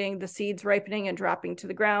simulating the seeds ripening and dropping to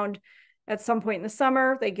the ground at some point in the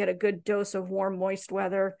summer. They get a good dose of warm, moist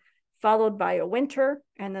weather, followed by a winter,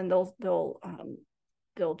 and then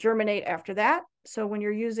they'll germinate after that. So when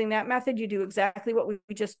you're using that method, you do exactly what we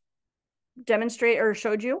just demonstrate or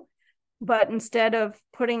showed you. But instead of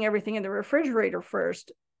putting everything in the refrigerator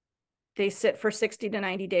first, they sit for 60 to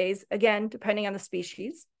 90 days, again, depending on the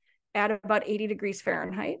species, at about 80 degrees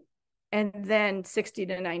Fahrenheit, and then 60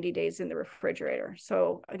 to 90 days in the refrigerator.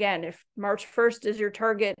 So again, if March 1st is your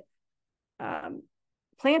target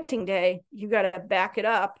planting day, you got to back it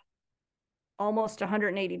up almost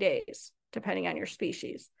 180 days, depending on your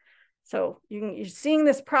species. So you're seeing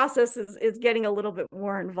this process is getting a little bit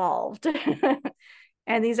more involved.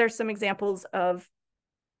 And these are some examples of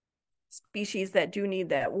species that do need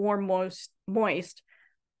that warm, moist,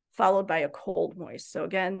 followed by a cold, moist. So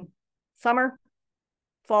again, summer,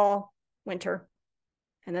 fall, winter,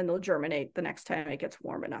 and then they'll germinate the next time it gets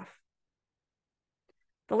warm enough.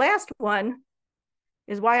 The last one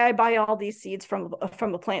is why I buy all these seeds from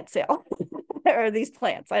a plant sale, or these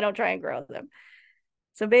plants. I don't try and grow them.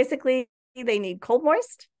 So basically, they need cold,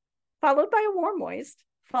 moist, followed by a warm, moist,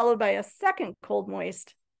 followed by a second cold,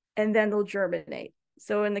 moist, and then they'll germinate.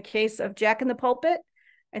 So in the case of Jack in the Pulpit,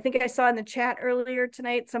 I think I saw in the chat earlier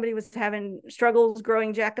tonight, somebody was having struggles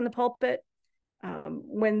growing Jack in the Pulpit.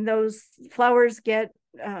 When those flowers get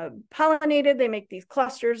pollinated, they make these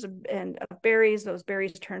clusters of berries. Those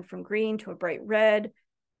berries turn from green to a bright red.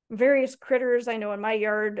 Various critters I know in my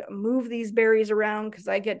yard move these berries around because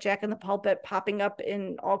I get Jack in the Pulpit popping up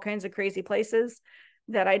in all kinds of crazy places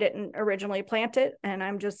that I didn't originally plant it. And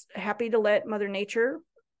I'm just happy to let Mother Nature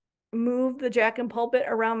move the Jack in Pulpit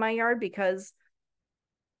around my yard, because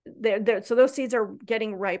so those seeds are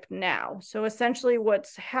getting ripe now. So essentially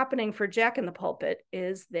what's happening for Jack in the Pulpit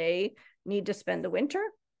is they need to spend the winter,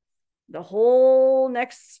 the whole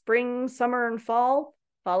next spring, summer, and fall,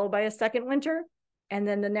 followed by a second winter. And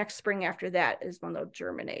then the next spring after that is when they'll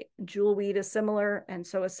germinate. Jewelweed is similar, and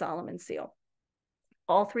so is Solomon seal.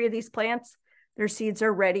 All three of these plants, their seeds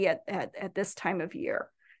are ready at this time of year.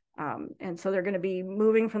 And so they're going to be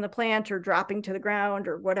moving from the plant or dropping to the ground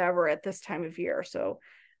or whatever at this time of year. So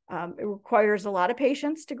it requires a lot of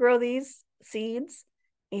patience to grow these seeds.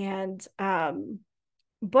 And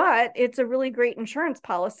but it's a really great insurance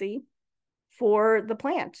policy for the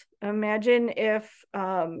plant. Imagine if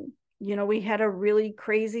we had a really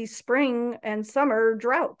crazy spring and summer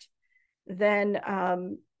drought. Then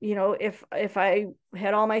if I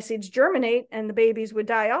had all my seeds germinate and the babies would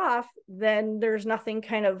die off, then there's nothing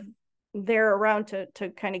kind of there around to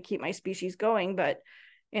kind of keep my species going. But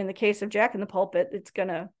in the case of Jack in the Pulpit, it's going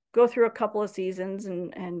to go through a couple of seasons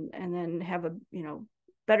and then have a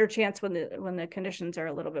better chance when the conditions are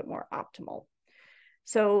a little bit more optimal.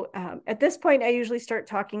 So at this point, I usually start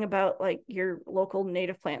talking about like your local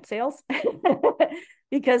native plant sales,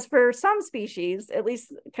 because for some species, at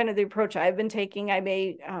least kind of the approach I've been taking, I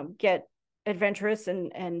may get adventurous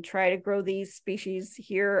and try to grow these species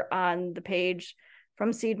here on the page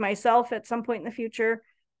from seed myself at some point in the future.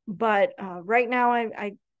 But right now,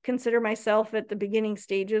 I consider myself at the beginning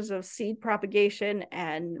stages of seed propagation,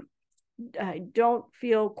 and I don't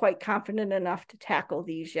feel quite confident enough to tackle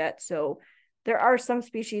these yet. So there are some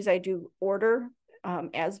species I do order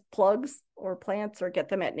as plugs or plants, or get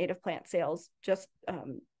them at native plant sales, just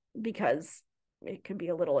because it can be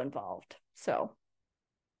a little involved. So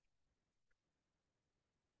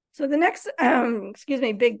the next,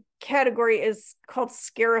 big category is called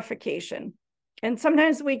scarification. And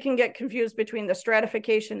sometimes we can get confused between the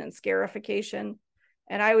stratification and scarification.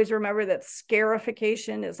 And I always remember that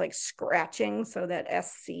scarification is like scratching, so that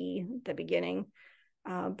SC at the beginning.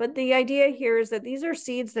 But the idea here is that these are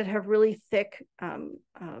seeds that have really thick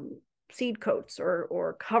seed coats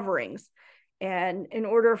or coverings. And in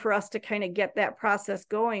order for us to kind of get that process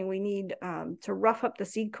going, we need to rough up the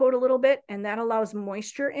seed coat a little bit, and that allows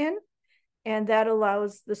moisture in, and that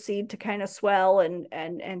allows the seed to kind of swell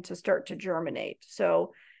and to start to germinate.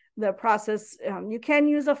 So the process, you can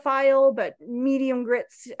use a file, but medium grit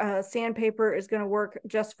sandpaper is going to work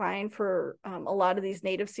just fine for a lot of these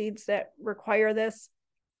native seeds that require this.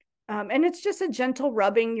 And it's just a gentle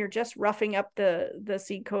rubbing. You're just roughing up the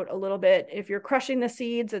seed coat a little bit. If you're crushing the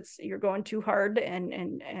seeds, you're going too hard, and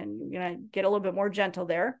you're going to get a little bit more gentle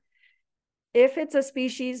there. If it's a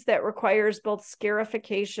species that requires both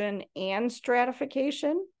scarification and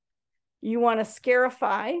stratification, you want to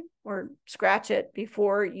scarify or scratch it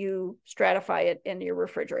before you stratify it in your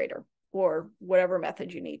refrigerator or whatever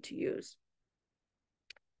method you need to use.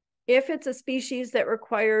 If it's a species that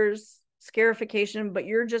requires scarification, but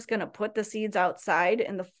you're just going to put the seeds outside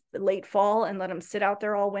in the late fall and let them sit out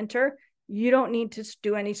there all winter, you don't need to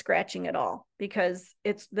do any scratching at all, because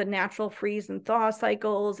it's the natural freeze and thaw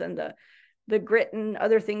cycles, and the grit and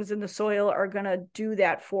other things in the soil are going to do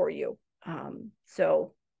that for you.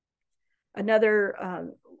 So another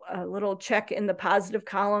a little check in the positive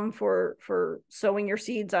column for sowing your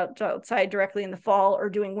seeds outside directly in the fall, or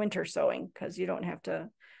doing winter sowing, because you don't have to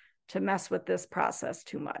mess with this process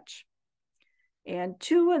too much. And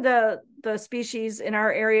two of the species in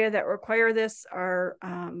our area that require this are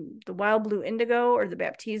the wild blue indigo, or the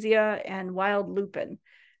baptisia, and wild lupin.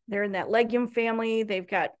 They're in that legume family. They've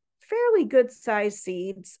got fairly good sized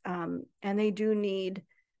seeds, and they do need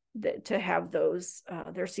to have those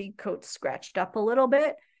their seed coats scratched up a little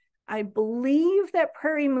bit. I believe that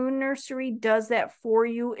Prairie Moon Nursery does that for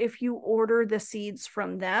you if you order the seeds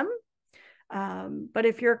from them. But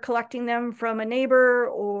if you're collecting them from a neighbor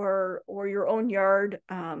or your own yard,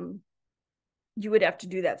 you would have to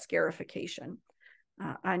do that scarification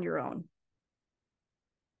on your own.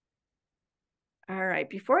 All right,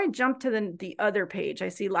 before I jump to the other page, I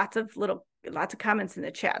see lots of comments in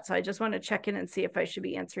the chat. So I just want to check in and see if I should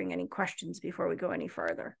be answering any questions before we go any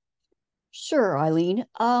further. Sure, Eileen.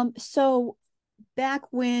 So back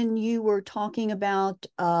when you were talking about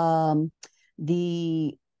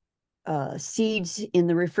the seeds in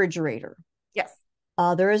the refrigerator. Yes.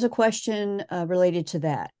 There is a question related to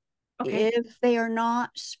that. Okay. If they are not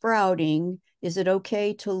sprouting, is it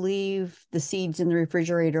okay to leave the seeds in the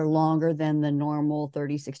refrigerator longer than the normal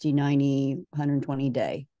 30, 60, 90, 120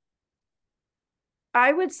 day?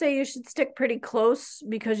 I would say you should stick pretty close,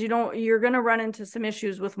 because you're going to run into some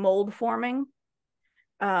issues with mold forming.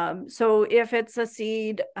 So if it's a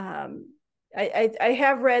seed, I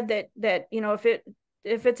have read that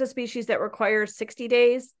if it's a species that requires 60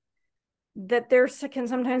 days, that there can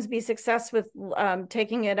sometimes be success with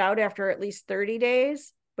taking it out after at least 30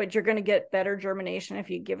 days, but you're going to get better germination if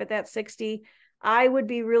you give it that 60. I would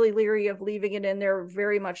be really leery of leaving it in there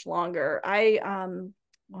very much longer.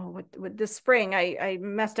 With this spring, I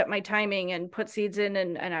messed up my timing and put seeds in,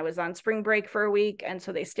 and I was on spring break for a week. And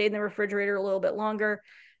so they stayed in the refrigerator a little bit longer,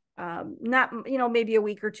 not, maybe a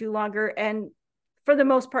week or two longer. And for the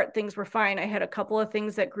most part, things were fine. I had a couple of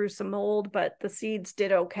things that grew some mold, but the seeds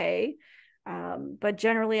did okay. But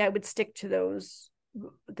generally I would stick to those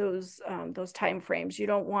time frames. You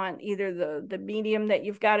don't want either the medium that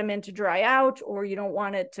you've got them in to dry out, or you don't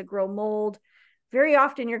want it to grow mold. Very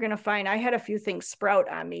often you're going to find, I had a few things sprout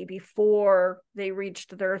on me before they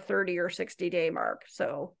reached their 30 or 60 day mark.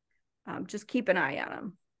 So just keep an eye on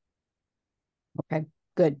them. Okay,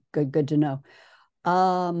 good to know.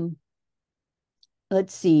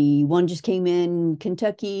 Let's see, one just came in.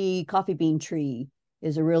 Kentucky coffee bean tree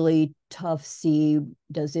is a really tough seed.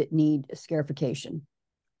 Does it need scarification?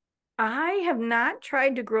 I have not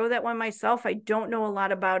tried to grow that one myself. I don't know a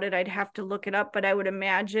lot about it. I'd have to look it up, but I would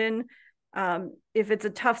imagine if it's a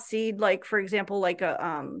tough seed, like for example, like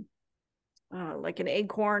an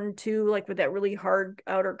acorn too, like with that really hard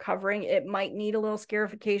outer covering, it might need a little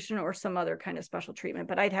scarification or some other kind of special treatment,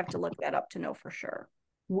 but I'd have to look that up to know for sure.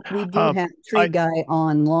 We do have Tree Guy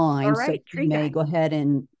online, all right, so you may go ahead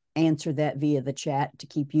and answer that via the chat to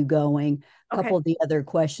keep you going. A couple of the other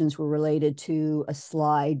questions were related to a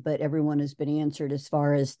slide, but everyone has been answered as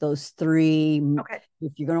far as those three. Okay.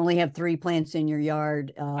 If you're going to only have 3 plants in your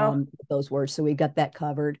yard, those words. So we got that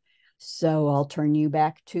covered. So I'll turn you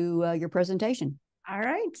back to your presentation. All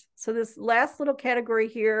right. So this last little category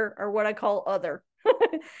here are what I call other.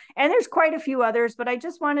 And there's quite a few others, but I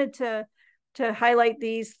just wanted to highlight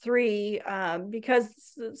these 3 because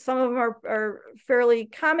some of them are fairly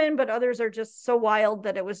common, but others are just so wild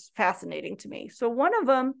that it was fascinating to me. So one of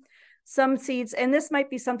them, some seeds, and this might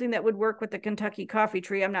be something that would work with the Kentucky coffee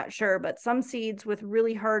tree, I'm not sure, but some seeds with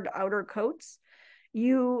really hard outer coats,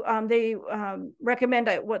 they recommend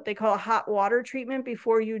what they call a hot water treatment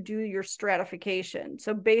before you do your stratification.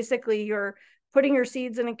 So basically you're putting your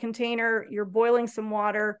seeds in a container, you're boiling some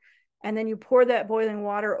water, and then you pour that boiling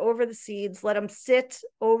water over the seeds, let them sit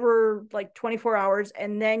over like 24 hours,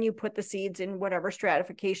 and then you put the seeds in whatever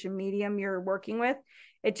stratification medium you're working with.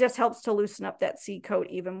 It just helps to loosen up that seed coat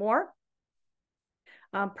even more.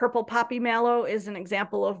 Purple poppy mallow is an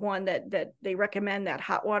example of one that they recommend that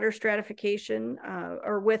hot water stratification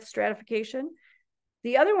or with stratification.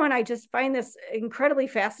 The other one, I just find this incredibly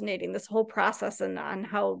fascinating, this whole process and on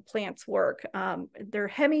how plants work. They're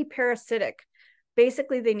hemiparasitic.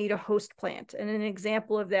 Basically, they need a host plant. And an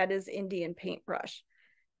example of that is Indian paintbrush.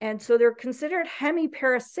 And so they're considered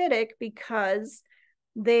hemiparasitic because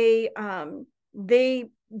they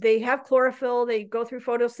have chlorophyll, they go through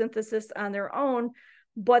photosynthesis on their own,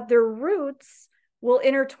 but their roots will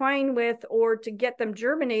intertwine with, or to get them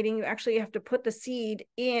germinating, you actually have to put the seed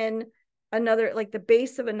in another, like the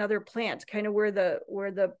base of another plant, kind of where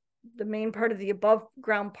the main part of the above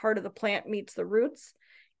ground part of the plant meets the roots.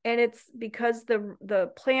 And it's because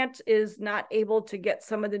the plant is not able to get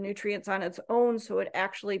some of the nutrients on its own, so it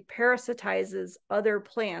actually parasitizes other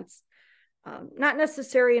plants, not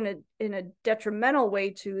necessarily in a detrimental way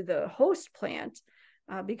to the host plant,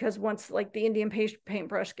 because once like the Indian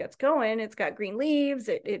paintbrush gets going, it's got green leaves,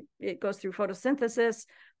 it goes through photosynthesis,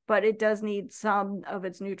 but it does need some of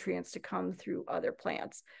its nutrients to come through other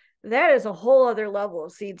plants. That is a whole other level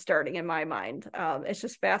of seed starting in my mind. It's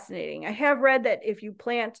just fascinating. I have read that if you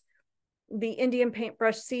plant the Indian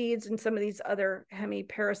paintbrush seeds and some of these other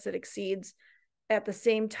hemiparasitic seeds at the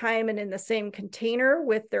same time and in the same container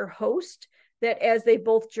with their host, that as they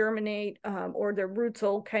both germinate, or their roots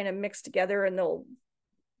will kind of mix together, and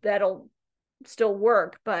that'll still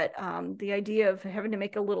work. But the idea of having to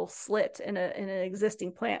make a little slit in an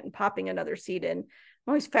existing plant and popping another seed in,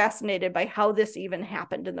 I'm always fascinated by how this even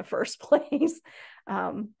happened in the first place.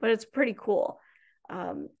 But it's pretty cool.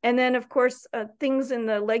 And then, of course, things in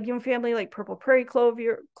the legume family like purple prairie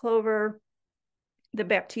clover, the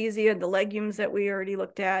Baptisia, the legumes that we already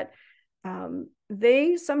looked at,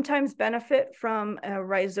 they sometimes benefit from a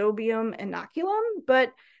rhizobium inoculum,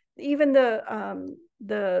 but even the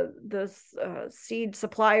seed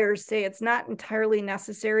suppliers say it's not entirely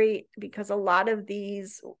necessary, because a lot of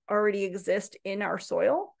these already exist in our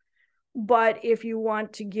soil. But if you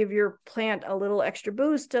want to give your plant a little extra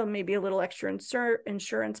boost, maybe a little extra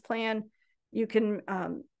insurance plan, you can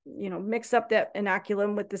mix up that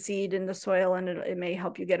inoculum with the seed in the soil, and it may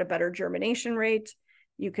help you get a better germination rate.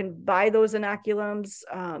 You can buy those inoculums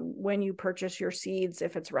when you purchase your seeds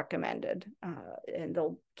if it's recommended, and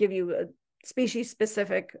they'll give you a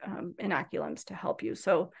species-specific inoculums to help you.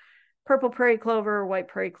 So purple prairie clover, white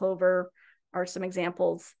prairie clover are some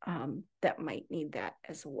examples that might need that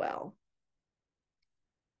as well.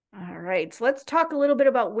 All right, so let's talk a little bit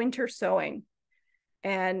about winter sowing.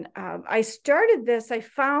 And I started this, I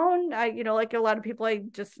found, like a lot of people, I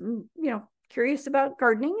just, curious about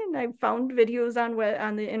gardening, and I found videos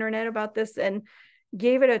on the internet about this and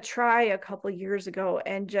gave it a try a couple of years ago,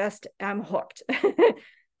 and just I'm hooked.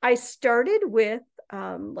 I started with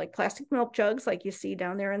like plastic milk jugs, like you see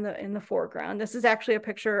down there in the foreground. This is actually a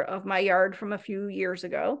picture of my yard from a few years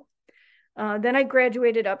ago. Then I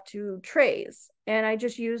graduated up to trays, and I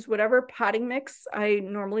just used whatever potting mix I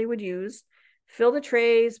normally would use, fill the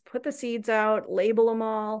trays, put the seeds out, label them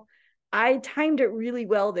all. I timed it really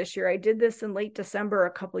well this year. I did this in late December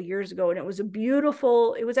a couple of years ago, and it was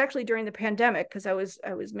it was actually during the pandemic, because I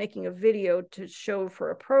was making a video to show for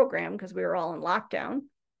a program because we were all in lockdown.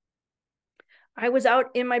 I was out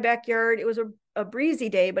in my backyard. It was a breezy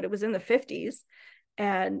day, but it was in the 50s,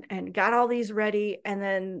 and got all these ready. And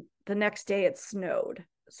then the next day it snowed.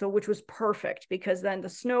 So, which was perfect, because then the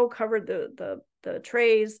snow covered the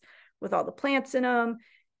trays with all the plants in them,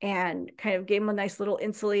 and kind of gave them a nice little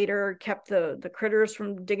insulator, kept the critters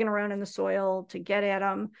from digging around in the soil to get at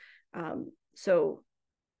them. So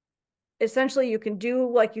essentially you can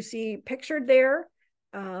do like you see pictured there,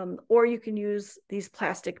 or you can use these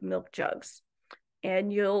plastic milk jugs,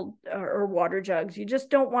 and or water jugs. You just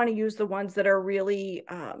don't want to use the ones that are really,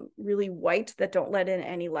 really white, that don't let in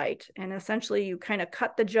any light. And essentially you kind of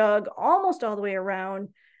cut the jug almost all the way around,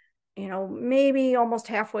 maybe almost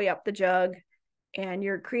halfway up the jug, and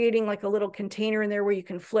you're creating like a little container in there where you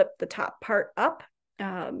can flip the top part up,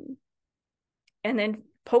 and then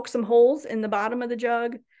poke some holes in the bottom of the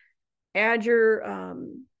jug, add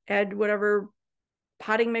whatever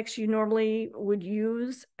potting mix you normally would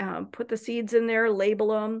use, put the seeds in there, label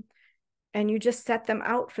them, and you just set them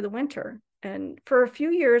out for the winter. And for a few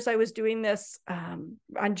years, I was doing this on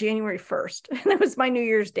January 1st. And that was my New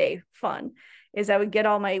Year's Day fun, is I would get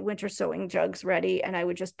all my winter sowing jugs ready, and I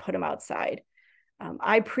would just put them outside.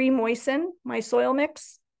 I pre-moisten my soil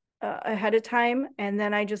mix ahead of time, and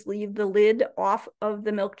then I just leave the lid off of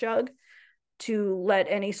the milk jug to let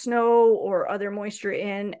any snow or other moisture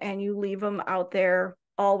in, and you leave them out there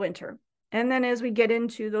all winter. And then as we get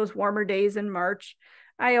into those warmer days in March,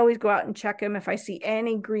 I always go out and check them. If I see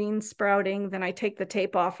any green sprouting, then I take the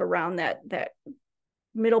tape off around that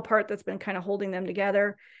middle part that's been kind of holding them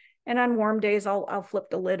together. And on warm days, I'll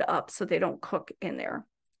flip the lid up so they don't cook in there.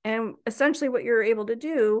 And essentially what you're able to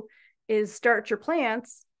do is start your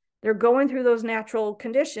plants. They're going through those natural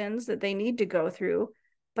conditions that they need to go through,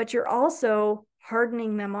 but you're also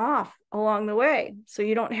hardening them off along the way. So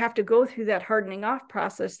you don't have to go through that hardening off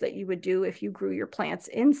process that you would do if you grew your plants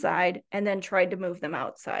inside and then tried to move them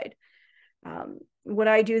outside. What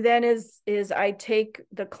I do then is I take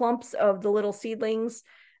the clumps of the little seedlings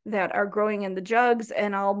that are growing in the jugs,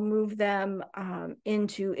 and I'll move them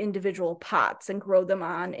into individual pots and grow them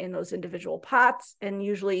in those individual pots. And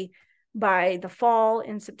usually by the fall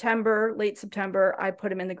in September, late September, I put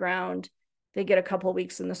them in the ground. They get a couple of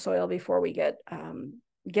weeks in the soil before we get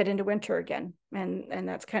into winter again. And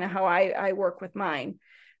that's kind of how I work with mine.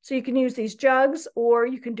 So you can use these jugs, or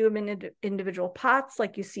you can do them in individual pots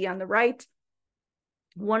like you see on the right.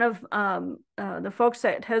 One of the folks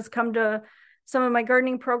that has come to some of my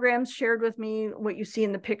gardening programs shared with me what you see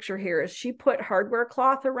in the picture here is she put hardware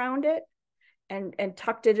cloth around it and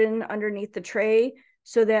tucked it in underneath the tray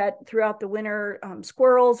so that throughout the winter,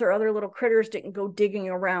 squirrels or other little critters didn't go digging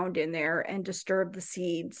around in there and disturb the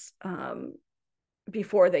seeds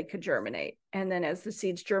before they could germinate. And then as the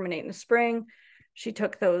seeds germinate in the spring, she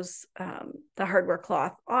took those, the hardware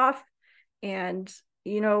cloth off. And,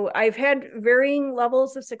 you know, I've had varying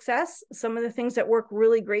levels of success. Some of the things that work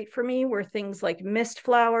really great for me were things like mist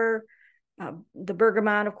flower, the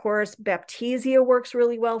bergamot, of course. Baptisia works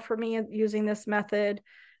really well for me using this method.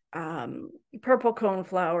 Purple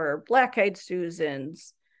coneflower, black-eyed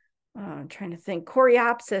Susans, I'm trying to think,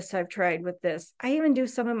 coreopsis I've tried with this. I even do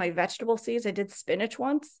some of my vegetable seeds. I did spinach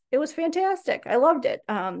once. It was fantastic. I loved it.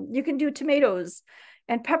 You can do tomatoes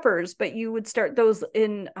and peppers, but you would start those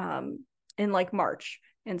in like March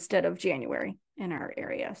instead of January in our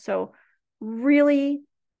area. So really,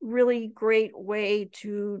 really great way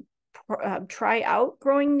to try out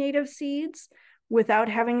growing native seeds without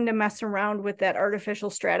having to mess around with that artificial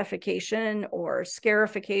stratification or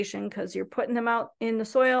scarification, because you're putting them out in the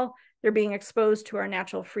soil. They're being exposed to our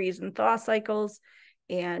natural freeze and thaw cycles.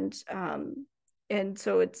 And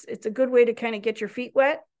so it's a good way to kind of get your feet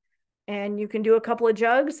wet. And you can do a couple of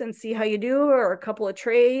jugs and see how you do, or a couple of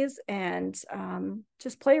trays, and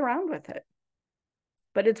just play around with it.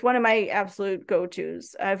 But it's one of my absolute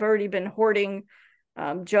go-tos. I've already been hoarding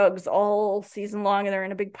jugs all season long, and they're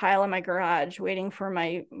in a big pile in my garage waiting for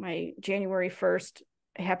my January 1st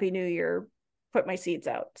Happy New Year, put my seeds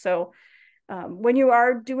out. So when you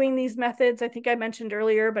are doing these methods, I think I mentioned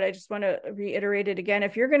earlier, but I just want to reiterate it again.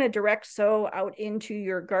 If you're going to direct sow out into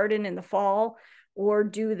your garden in the fall, or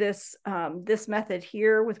do this this method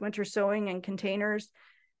here with winter sowing and containers,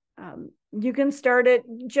 you can start it,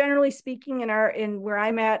 generally speaking, in where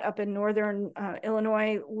I'm at up in northern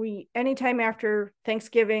Illinois, anytime after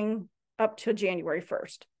Thanksgiving up to January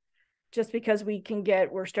 1st, just because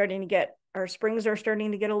our springs are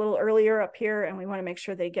starting to get a little earlier up here, and we want to make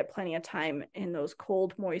sure they get plenty of time in those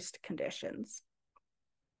cold, moist conditions.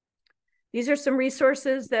 These are some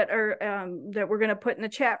resources that we're going to put in the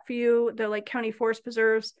chat for you. The Lake County Forest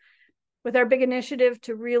Preserves, with our big initiative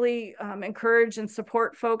to really encourage and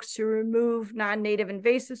support folks to remove non-native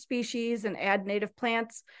invasive species and add native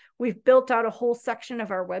plants. We've built out a whole section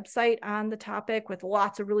of our website on the topic with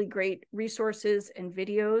lots of really great resources and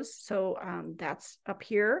videos. So that's up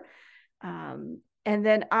here. And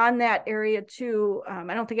then on that area too,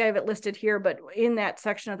 I don't think I have it listed here, but in that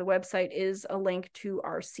section of the website is a link to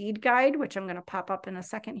our seed guide, which I'm going to pop up in a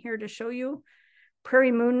second here to show you.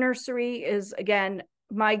 Prairie Moon Nursery is, again,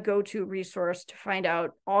 my go-to resource to find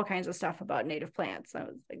out all kinds of stuff about native plants. I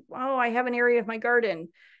was like, wow, I have an area of my garden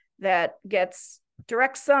that gets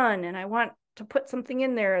direct sun, and I want to put something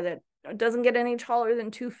in there that doesn't get any taller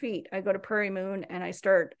than 2 feet. I go to Prairie Moon and I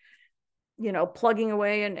start, you know, plugging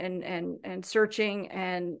away and searching,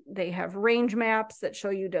 and they have range maps that show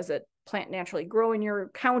you, does it plant naturally grow in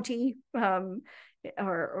your county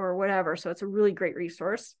or whatever. So it's a really great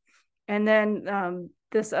resource. And then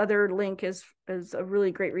this other link is a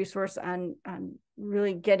really great resource on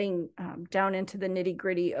really getting down into the nitty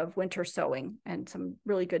gritty of winter sowing, and some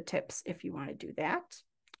really good tips if you want to do that.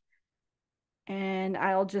 And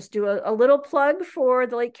I'll just do a little plug for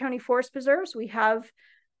the Lake County Forest Preserves. We have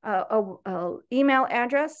a email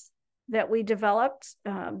address that we developed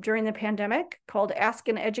during the pandemic called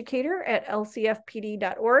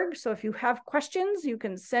askanEducator@lcfpd.org. So if you have questions, you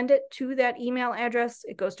can send it to that email address.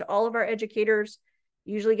 It goes to all of our educators.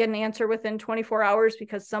 You usually get an answer within 24 hours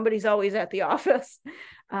because somebody's always at the office.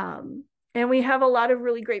 And we have a lot of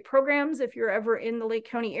really great programs. If you're ever in the Lake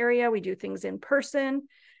County area, we do things in person,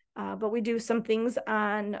 but we do some things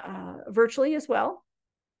on virtually as well.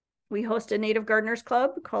 We host a Native Gardeners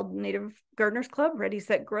Club called Native Gardeners Club, Ready,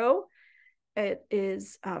 Set, Grow. It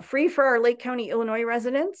is free for our Lake County, Illinois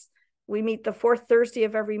residents. We meet the fourth Thursday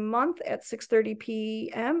of every month at 6:30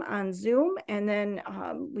 p.m. on Zoom. And then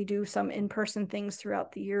we do some in-person things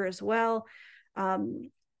throughout the year as well.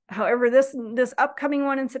 However, this upcoming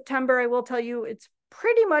one in September, I will tell you, it's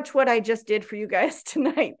pretty much what I just did for you guys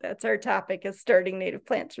tonight. That's our topic, is starting native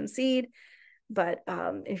plants from seed. But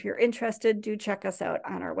if you're interested, do check us out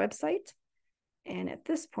on our website. And at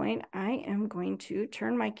this point, I am going to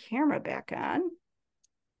turn my camera back on.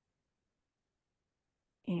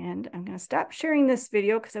 And I'm going to stop sharing this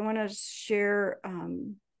video because I want to share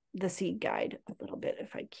the seed guide a little bit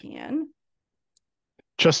if I can.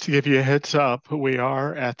 Just to give you a heads up, we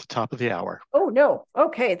are at the top of the hour. Oh, no.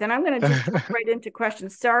 Okay, then I'm going to just jump right into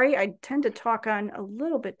questions. Sorry, I tend to talk on a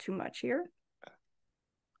little bit too much here.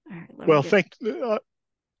 All right,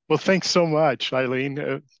 well, thanks so much,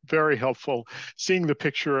 Eileen. Very helpful. Seeing the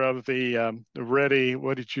picture of the ready,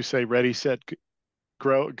 what did you say? Ready, set,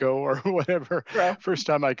 go, or whatever. Grow. First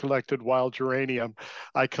time I collected wild geranium,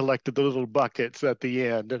 I collected the little buckets at the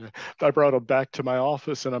end, and I brought them back to my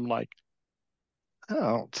office, and I'm like, I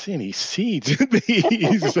don't see any seeds in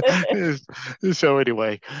these. So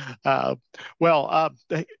anyway,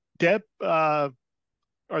 Deb, are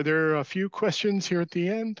there a few questions here at the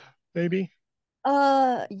end, maybe?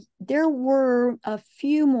 There were a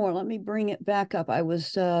few more. Let me bring it back up. I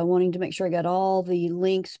was wanting to make sure I got all the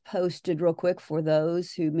links posted real quick for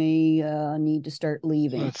those who may need to start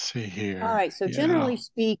leaving. Let's see here. All right. So generally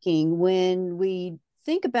speaking, when we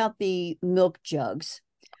think about the milk jugs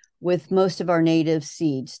with most of our native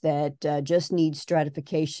seeds that just need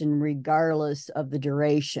stratification regardless of the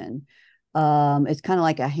duration, it's kind of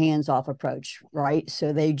like a hands-off approach, right?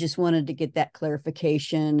 So they just wanted to get that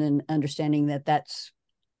clarification and understanding that that's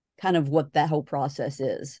kind of what that whole process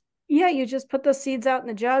is. Yeah, you just put the seeds out in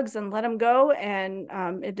the jugs and let them go, and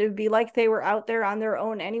it would be like they were out there on their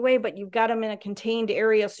own anyway, but you've got them in a contained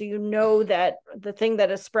area so you know that the thing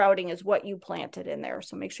that is sprouting is what you planted in there.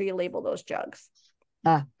 So make sure you label those jugs.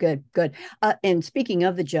 Good. And speaking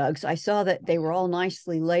of the jugs, I saw that they were all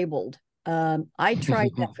nicely labeled. I tried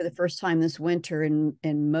that for the first time this winter,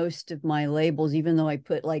 and most of my labels, even though I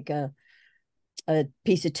put like a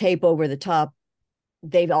piece of tape over the top,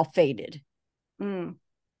 they've all faded. So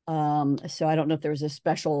I don't know if there was a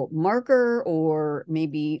special marker, or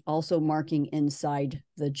maybe also marking inside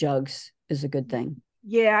the jugs is a good thing.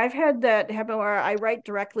 Yeah, I've had that happen where I write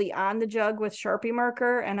directly on the jug with Sharpie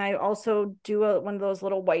marker, and I also do one of those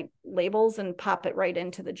little white labels and pop it right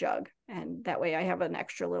into the jug. And that way I have an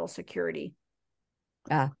extra little security.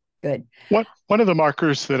 Good. One of the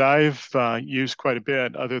markers that I've used quite a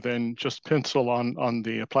bit, other than just pencil on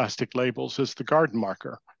the plastic labels, is the garden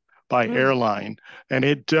marker by Airline. And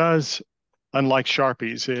it does, unlike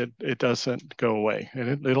Sharpies, it doesn't go away,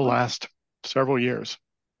 and it'll last several years.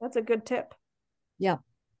 That's a good tip. Yeah,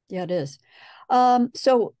 it is.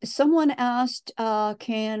 So someone asked,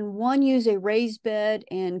 can one use a raised bed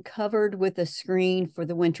and covered with a screen for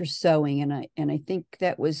the winter sowing? And I think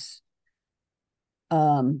that was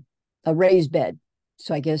a raised bed.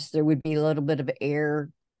 So I guess there would be a little bit of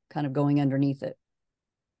air kind of going underneath it.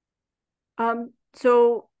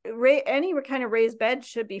 So any kind of raised bed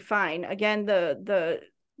should be fine. Again,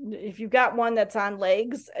 if you've got one that's on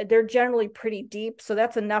legs, they're generally pretty deep. So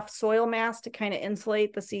that's enough soil mass to kind of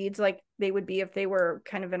insulate the seeds like they would be if they were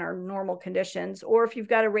kind of in our normal conditions. Or if you've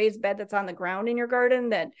got a raised bed that's on the ground in your garden,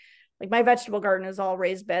 that like my vegetable garden is all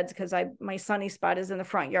raised beds because my sunny spot is in the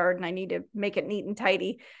front yard and I need to make it neat and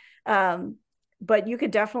tidy. But you could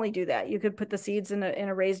definitely do that. You could put the seeds in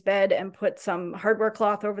a raised bed and put some hardware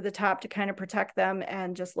cloth over the top to kind of protect them,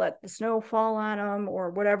 and just let the snow fall on them or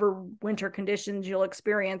whatever winter conditions you'll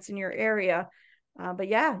experience in your area. But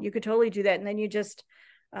yeah, you could totally do that. And then you just,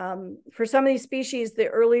 for some of these species, the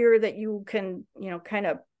earlier that you can, kind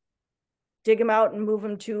of dig them out and move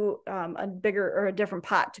them to a bigger or a different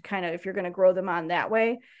pot to kind of, if you're going to grow them on that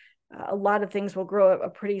way, a lot of things will grow a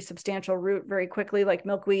pretty substantial root very quickly, like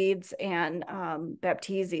milkweeds and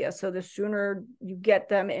baptisia. So the sooner you get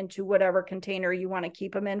them into whatever container you want to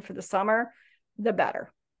keep them in for the summer, the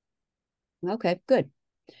better. Okay, good.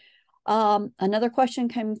 Another question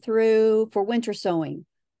came through for winter sowing.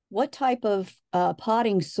 What type of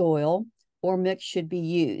potting soil or mix should be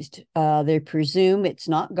used? They presume it's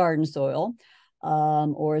not garden soil,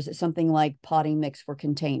 or is it something like potting mix for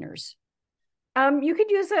containers? You could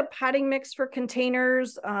use a potting mix for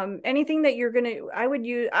containers. Anything that you're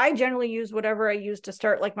I generally use whatever I use to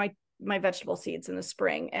start, like my vegetable seeds in the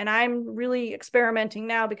spring. And I'm really experimenting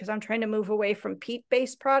now because I'm trying to move away from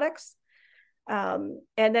peat-based products. And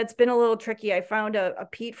that's been a little tricky. I found a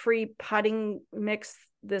peat-free potting mix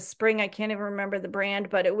this spring. I can't even remember the brand,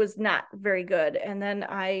 but it was not very good. And then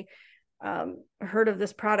I heard of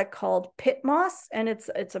this product called pit moss, and it's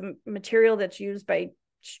a material that's used by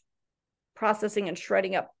processing and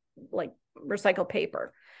shredding up like recycled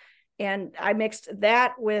paper. And I mixed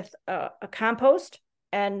that with a compost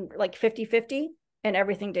and like 50-50, and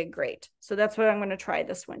everything did great. So that's what I'm going to try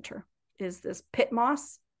this winter, is this pit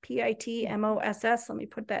moss, PITMOSS. Let me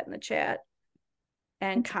put that in the chat.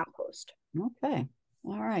 And compost. Okay.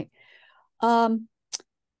 All right.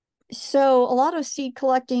 So a lot of seed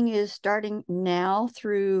collecting is starting now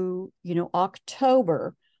through,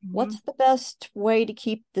 October. Mhm. What's the best way to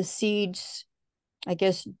keep the seeds, I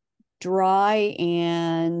guess, dry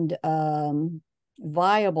and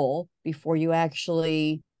viable before you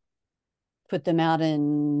actually put them out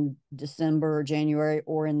in December or January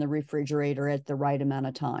or in the refrigerator at the right amount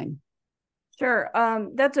of time? Sure.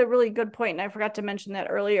 That's a really good point, and I forgot to mention that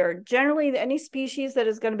earlier. Generally, any species that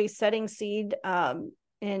is going to be setting seed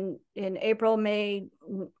in April, May,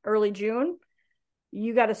 early June,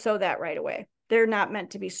 you got to sow that right away. They're not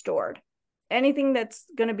meant to be stored. Anything that's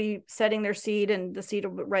going to be setting their seed and the seed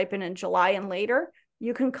will ripen in July and later,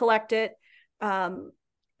 you can collect it.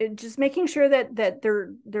 Just making sure that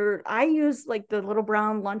they're. I use like the little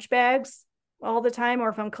brown lunch bags all the time, or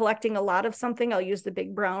if I'm collecting a lot of something, I'll use the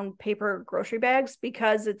big brown paper grocery bags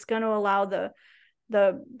because it's going to allow the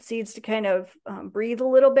seeds to kind of breathe a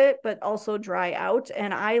little bit, but also dry out.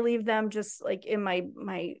 And I leave them just like in my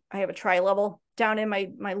I have a tri level down in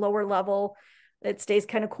my lower level. It stays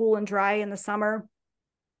kind of cool and dry in the summer.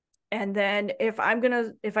 And then if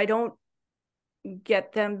I don't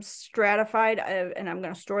get them stratified and I'm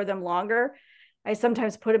going to store them longer, I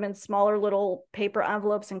sometimes put them in smaller little paper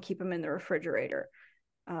envelopes and keep them in the refrigerator.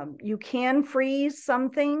 You can freeze some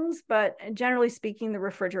things, but generally speaking, the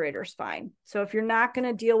refrigerator is fine. So if you're not going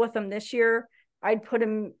to deal with them this year, I'd put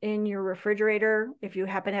them in your refrigerator if you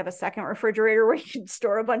happen to have a second refrigerator where you can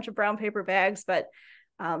store a bunch of brown paper bags. But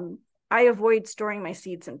I avoid storing my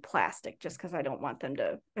seeds in plastic just because I don't want them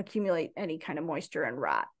to accumulate any kind of moisture and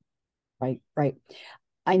rot. Right, right.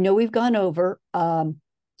 I know we've gone over, and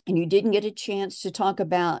you didn't get a chance to talk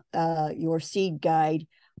about your seed guide.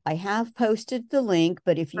 I have posted the link,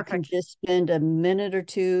 but if you can Perfect. just spend a minute or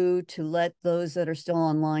two to let those that are still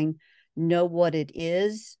online know what it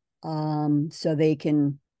is, so they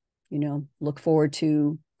can, look forward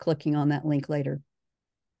to clicking on that link later.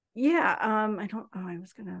 Yeah, I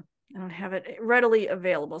don't have it readily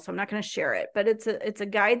available, so I'm not going to share it, but it's a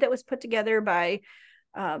guide that was put together by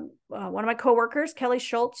one of my coworkers, Kelly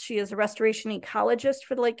Schultz. She is a restoration ecologist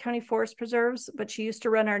for the Lake County Forest Preserves, but she used to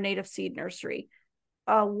run our native seed nursery.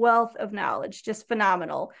 A wealth of knowledge, just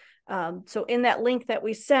phenomenal. So in that link that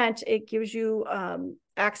we sent, it gives you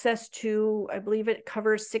access to, I believe it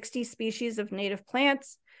covers 60 species of native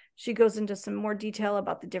plants. She goes into some more detail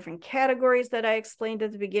about the different categories that I explained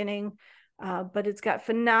at the beginning, but it's got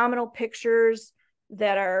phenomenal pictures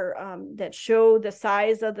that show the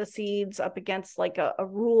size of the seeds up against like a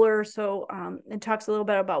ruler. So it talks a little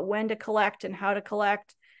bit about when to collect and how to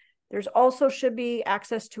collect. There's also should be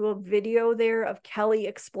access to a video there of Kelly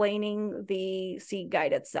explaining the seed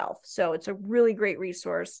guide itself. So it's a really great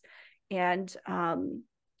resource, and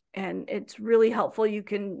it's really helpful. You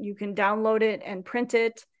can download it and print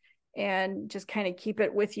it, and just kind of keep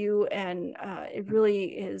it with you. And it really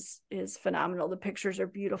is phenomenal. The pictures are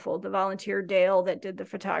beautiful. The volunteer Dale that did the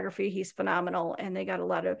photography, he's phenomenal, and they got a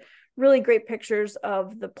lot of really great pictures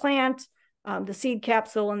of the plant, the seed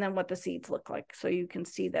capsule, and then what the seeds look like, so you can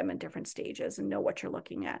see them in different stages and know what you're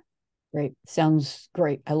looking at. Great. Sounds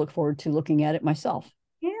great. I look forward to looking at it myself.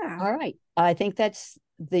 Yeah. All right. I think that's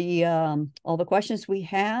the all the questions we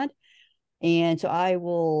had. And so I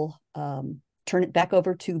will turn it back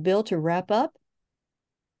over to Bill to wrap up.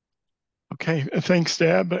 Okay, thanks,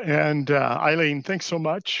 Deb. And Eileen, thanks so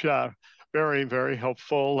much. Very, very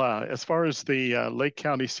helpful. As far as the Lake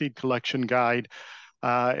County Seed Collection Guide,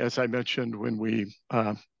 as I mentioned when we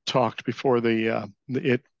talked before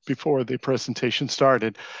before the presentation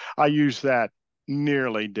started, I use that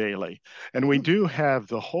nearly daily. And we do have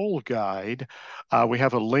the whole guide. We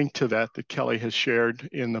have a link to that Kelly has shared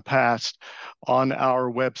in the past on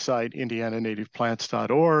our website,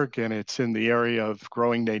 indiananativeplants.org, and it's in the area of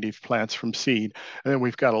growing native plants from seed. And then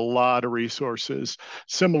we've got a lot of resources,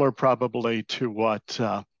 similar probably to what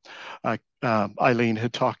Eileen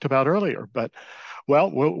had talked about earlier. But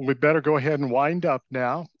we better go ahead and wind up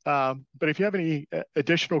now. But if you have any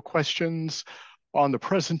additional questions on the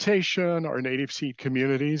presentation or native seed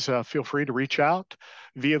communities, feel free to reach out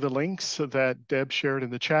via the links that Deb shared in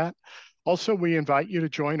the chat. Also, we invite you to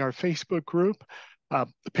join our Facebook group. The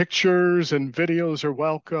pictures and videos are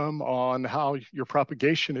welcome on how your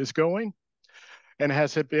propagation is going. And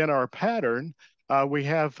has it been our pattern, we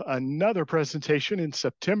have another presentation in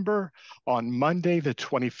September on Monday, the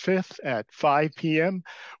 25th at 5 p.m.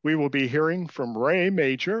 We will be hearing from Ray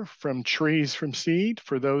Major from Trees from Seed.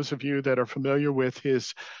 For those of you that are familiar with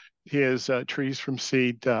his Trees from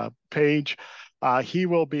Seed page, he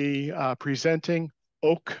will be presenting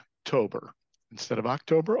Oaktober. Instead of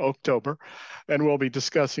October, Oaktober. And we'll be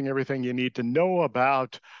discussing everything you need to know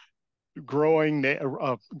about growing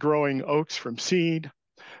oaks from seed,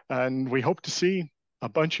 and we hope to see a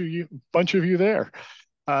bunch of you there.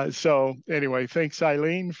 So anyway, thanks,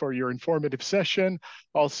 Eileen, for your informative session.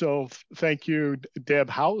 Also, thank you, Deb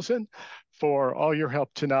Housen, for all your help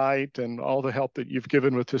tonight and all the help that you've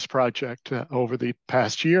given with this project over the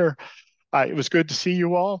past year. It was good to see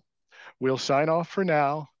you all. We'll sign off for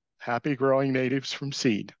now. Happy growing natives from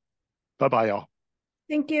seed. Bye-bye, all.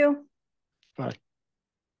 Thank you. Bye.